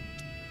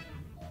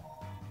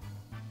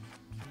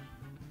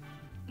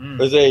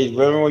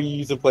 Remember when you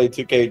used to play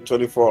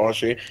 2K24 on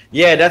stream?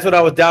 Yeah, that's when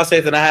I was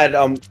downstairs and I had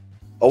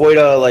a way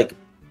to like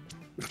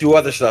do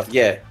other stuff.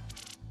 Yeah.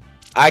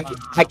 I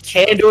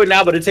can do it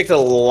now, but it takes a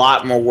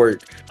lot more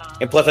work.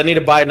 And plus, I need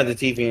to buy another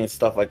TV and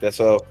stuff like that.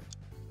 So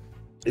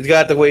it's gonna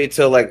have to wait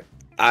until like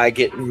I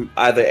get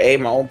either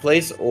my own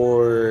place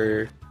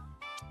or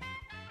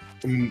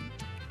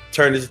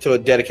turn this into a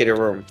dedicated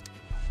room.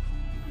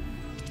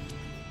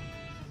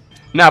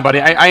 Nah, buddy,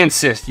 I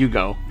insist. You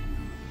go.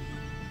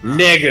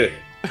 Nigga,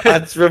 I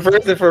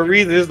reversed it for a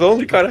reason. It's the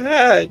only card I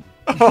had.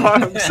 Oh,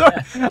 I'm sorry.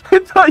 I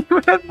thought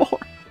you had more.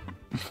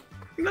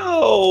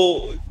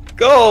 No,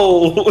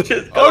 go.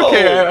 Just go.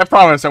 Okay, I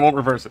promise I won't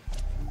reverse it.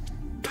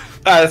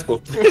 Ah, that's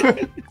cool.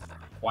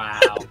 Wow.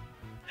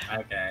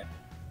 Okay.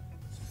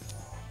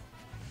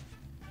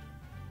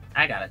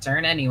 I got a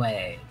turn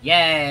anyway.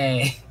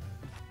 Yay!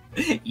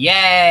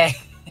 Yay!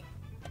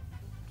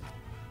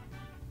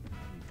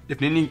 If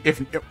Ninyn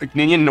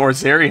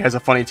Orzary has a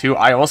funny too,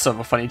 I also have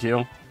a funny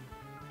too.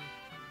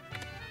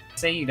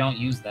 Say you don't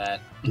use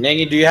that.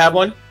 Ninyn, do you have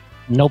one?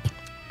 Nope.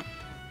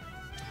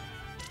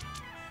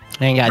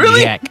 I ain't got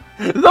Really? jack.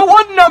 The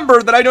one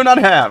number that I do not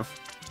have.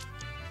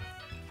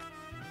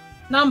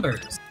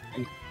 Numbers.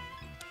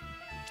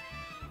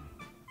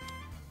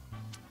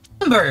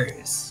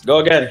 Numbers. Go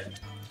again.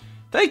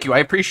 Thank you, I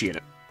appreciate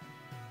it.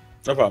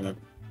 No problem.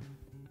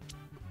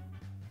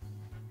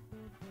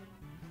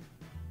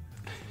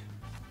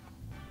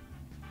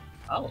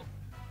 Oh.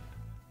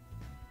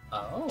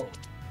 Oh.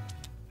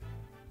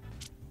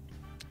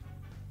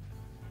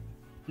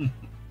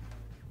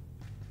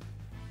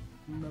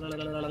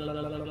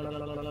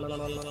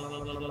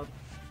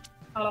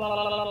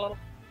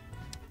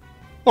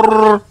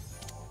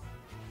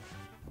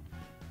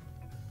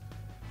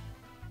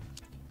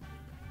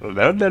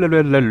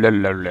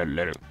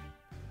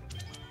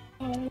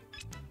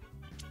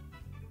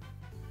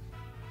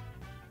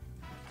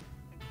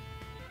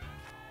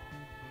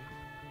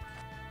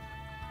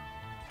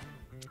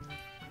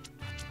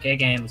 Okay,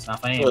 game. It's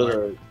not funny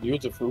anymore.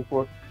 Use a food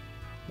for.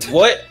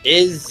 What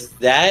is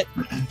that?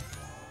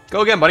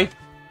 Go again, buddy.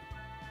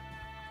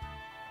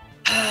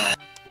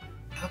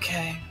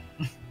 Okay.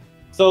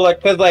 So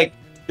like, cause like,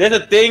 there's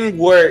a thing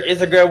where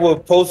Instagram will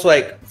post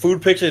like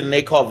food pictures and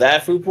they call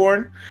that food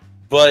porn,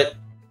 but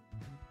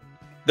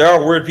there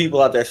are weird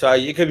people out there, so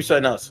it could be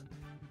something else.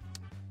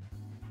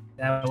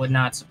 That would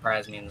not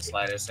surprise me in the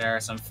slightest. There are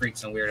some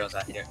freaks and weirdos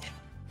out here.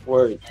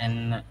 Word.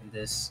 And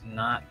this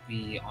not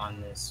be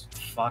on this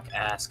fuck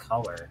ass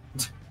color.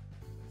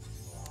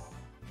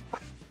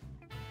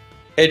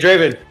 Hey,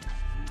 Draven.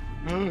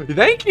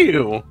 Thank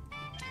you.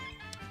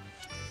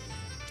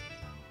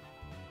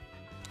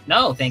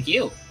 No, thank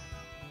you.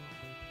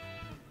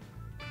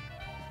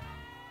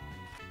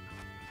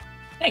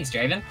 Thanks,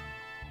 Draven.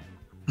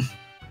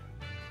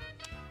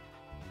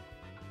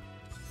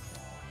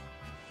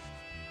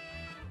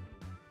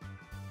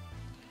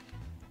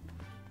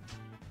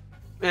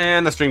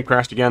 And the stream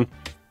crashed again.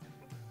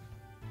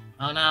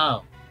 Oh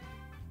no.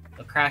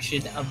 The crash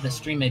of the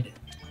streamed.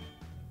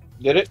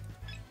 Did it?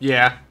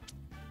 Yeah.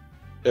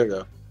 There we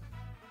go.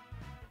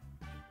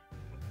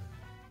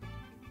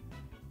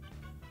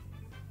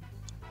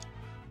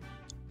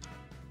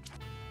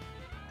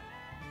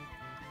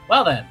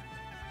 Well then.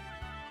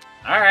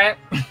 Alright.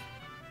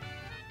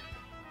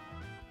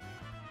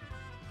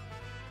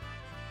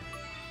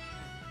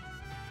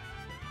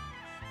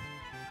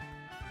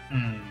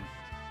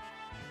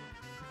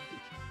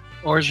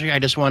 Orzary, I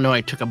just want to know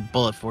I took a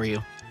bullet for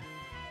you.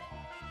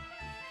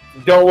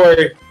 Don't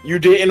worry, you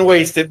didn't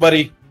waste it,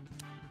 buddy.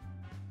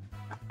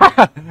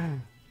 Oh,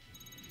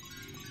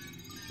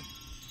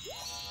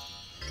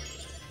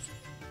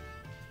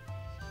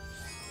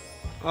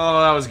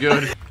 that was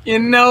good. You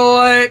know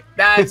what?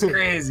 That's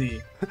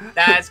crazy.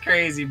 That's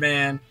crazy,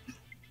 man.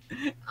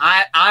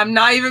 I'm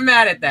not even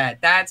mad at that.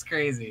 That's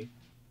crazy.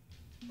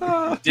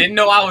 Didn't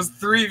know I was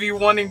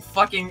 3v1ing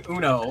fucking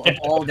Uno of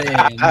all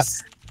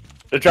days.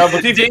 The tribal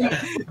TV.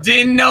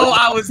 Didn't know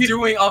I was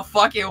doing a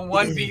fucking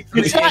 1v3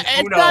 It's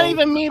Uno not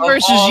even me of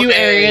versus all you,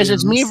 Eyras.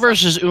 It's me games.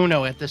 versus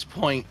Uno at this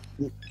point.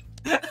 Yo,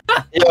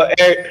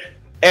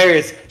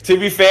 Eyras, to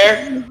be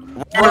fair,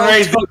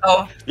 Bro took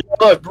a,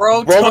 look,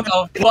 bro Roman took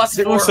a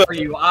 +4 for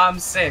you. I'm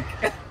sick.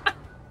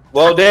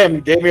 Well, damn,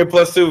 you gave me a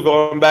 +2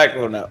 going back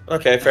on that.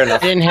 Okay, fair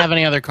enough. I didn't have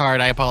any other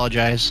card. I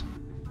apologize.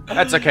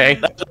 That's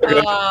okay.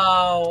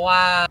 Oh,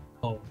 wow.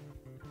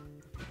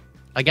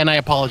 Again, I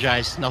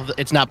apologize. No,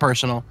 it's not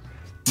personal.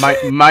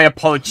 My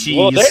apologies.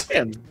 Well,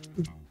 damn.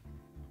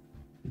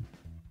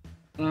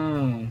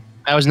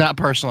 That was not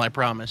personal, I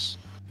promise.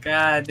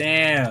 God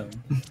damn.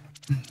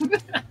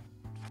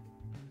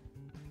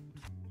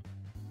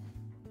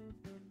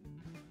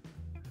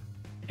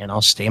 And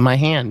I'll stay my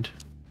hand.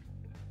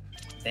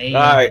 Damn.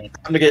 All right,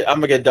 I'm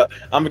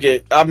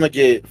gonna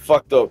get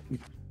fucked up.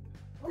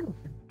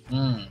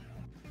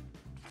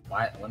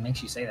 Why? What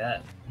makes you say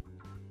that?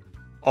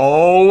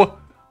 Oh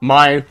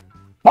my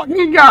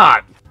fucking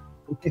god!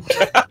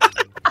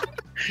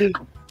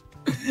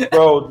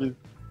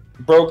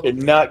 Bro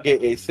cannot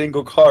get a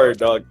single card,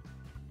 dog.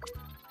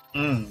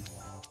 Ha!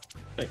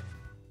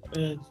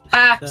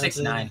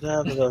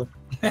 6-9.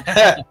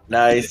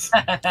 Nice.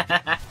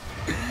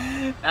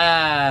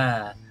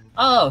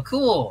 Oh,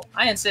 cool.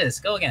 I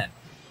insist. Go again.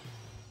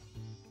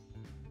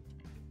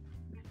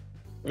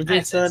 We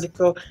decided to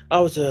go. I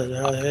was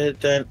ahead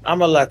then.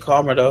 I'm a lot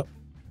calmer though.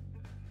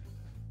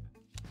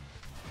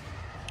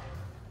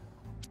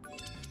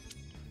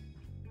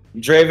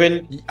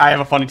 Draven, I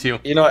have a funny too.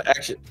 you know what?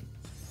 Actually,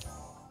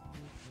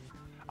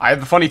 I have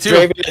the funny too.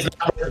 Draven is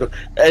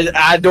not.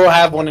 I don't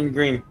have one in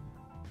green.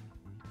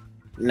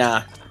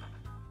 Nah.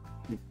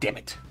 Damn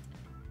it.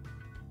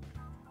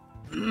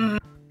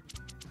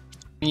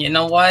 You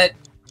know what?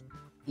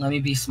 Let me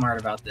be smart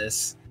about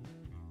this.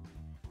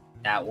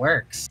 That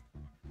works.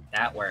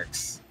 That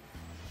works.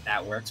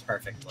 That works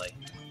perfectly.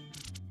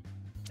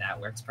 That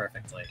works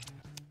perfectly.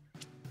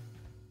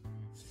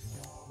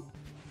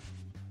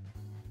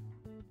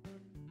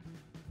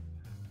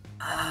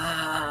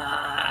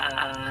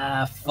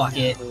 Fuck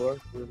it.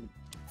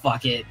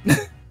 Fuck it.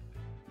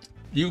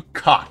 You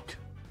cocked.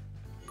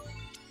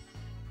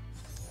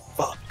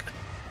 Fuck.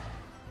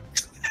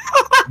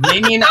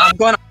 Ninyn, I'm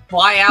gonna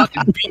fly out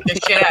and beat the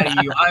shit out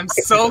of you. I'm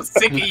so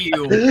sick of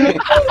you.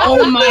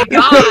 Oh my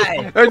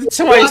god.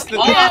 Twice the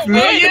Oh,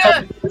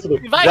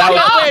 man. My That was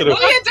God,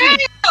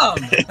 positive. Oh,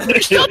 damn.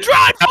 You're still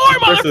drawing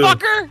more,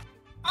 motherfucker!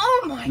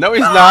 Oh my god. No,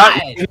 he's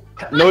not.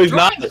 No, he's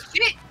not.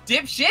 Shit,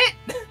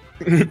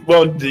 dipshit.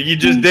 Well, you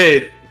just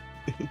did.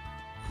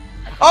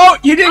 Oh,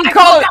 you didn't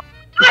call it.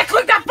 I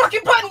clicked that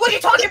fucking button. What are you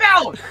talking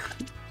about?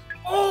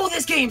 Oh,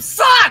 this game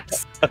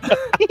sucks. I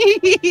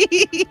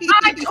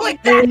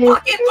clicked that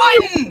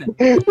fucking button.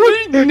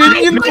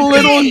 Ninyn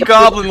little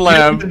goblin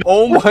lamb.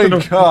 Oh my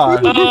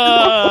god.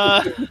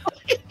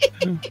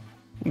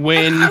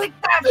 Win. I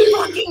clicked that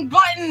fucking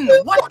button.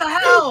 What the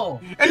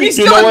hell? And he's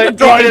You still know on the what?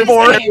 drawing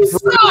board. This game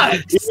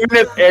sucks. Even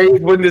if Aries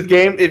wins this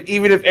game,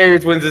 even if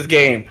Aries wins this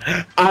game,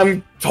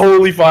 I'm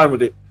totally fine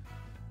with it.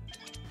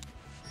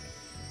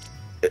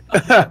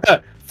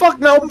 Fuck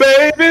no,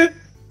 baby.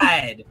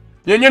 God.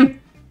 Ninyn.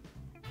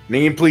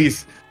 Ninyn,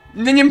 please.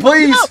 Ninyn,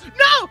 please.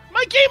 No!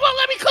 My game won't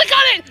let me click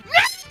on it!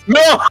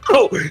 No!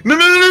 No!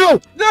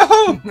 No!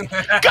 No.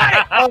 Got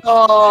it!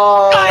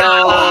 Oh,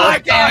 Oh,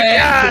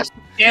 damn it.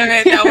 Damn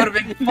it. That would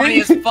have been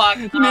funny as fuck.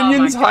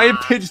 Ninyn's Oh my God.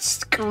 high-pitched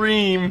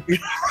scream.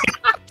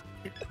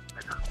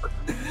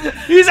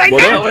 He's like,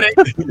 Well,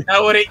 That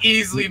would have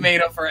easily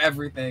made up for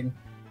everything.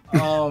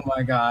 Oh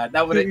my god,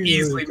 that would have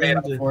easily made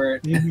up for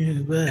it.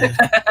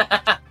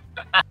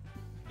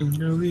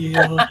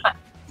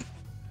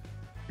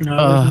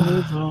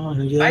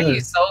 Why are you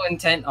so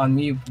intent on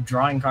me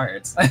drawing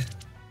cards?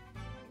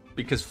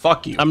 because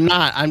fuck you. I'm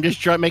not. I'm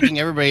just making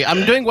everybody.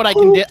 I'm doing what I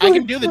can do. I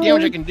can do the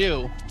damage I can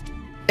do.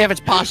 If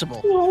it's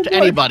possible. To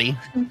anybody.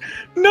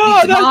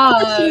 No,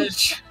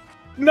 Gosh.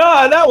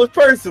 that was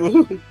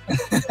personal.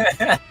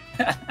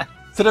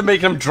 Instead of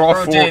making him draw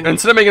Bro, four, Jane.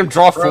 instead of making him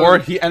draw Bro. 4,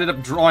 he ended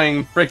up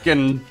drawing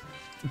freaking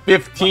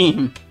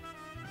 15.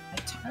 My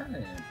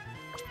turn.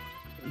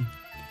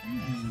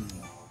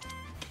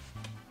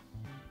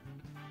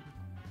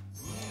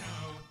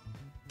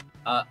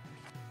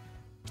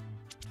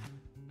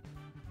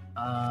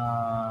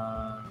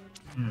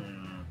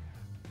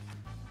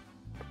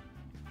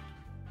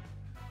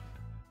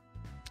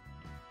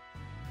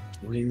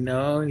 We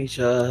know each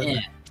other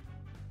Yeah.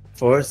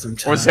 for some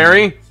time.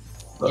 Orzary,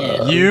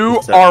 Yeah.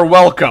 you are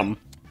welcome.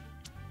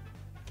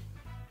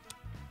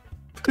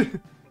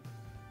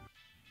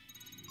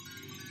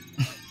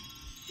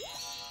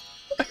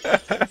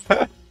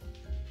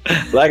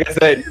 Like I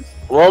said,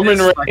 Roman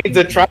This Reigns,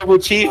 the tribal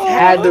chief,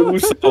 had the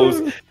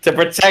Usos to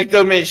protect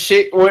them and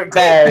shit went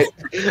bad.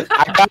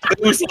 I got the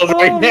Usos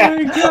right now.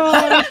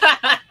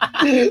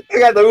 I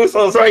got the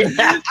Usos right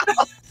now.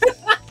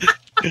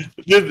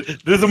 This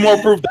is more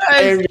proof that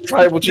I am the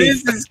tribal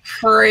chief. This is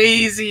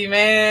crazy,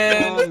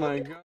 man. Oh my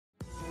god.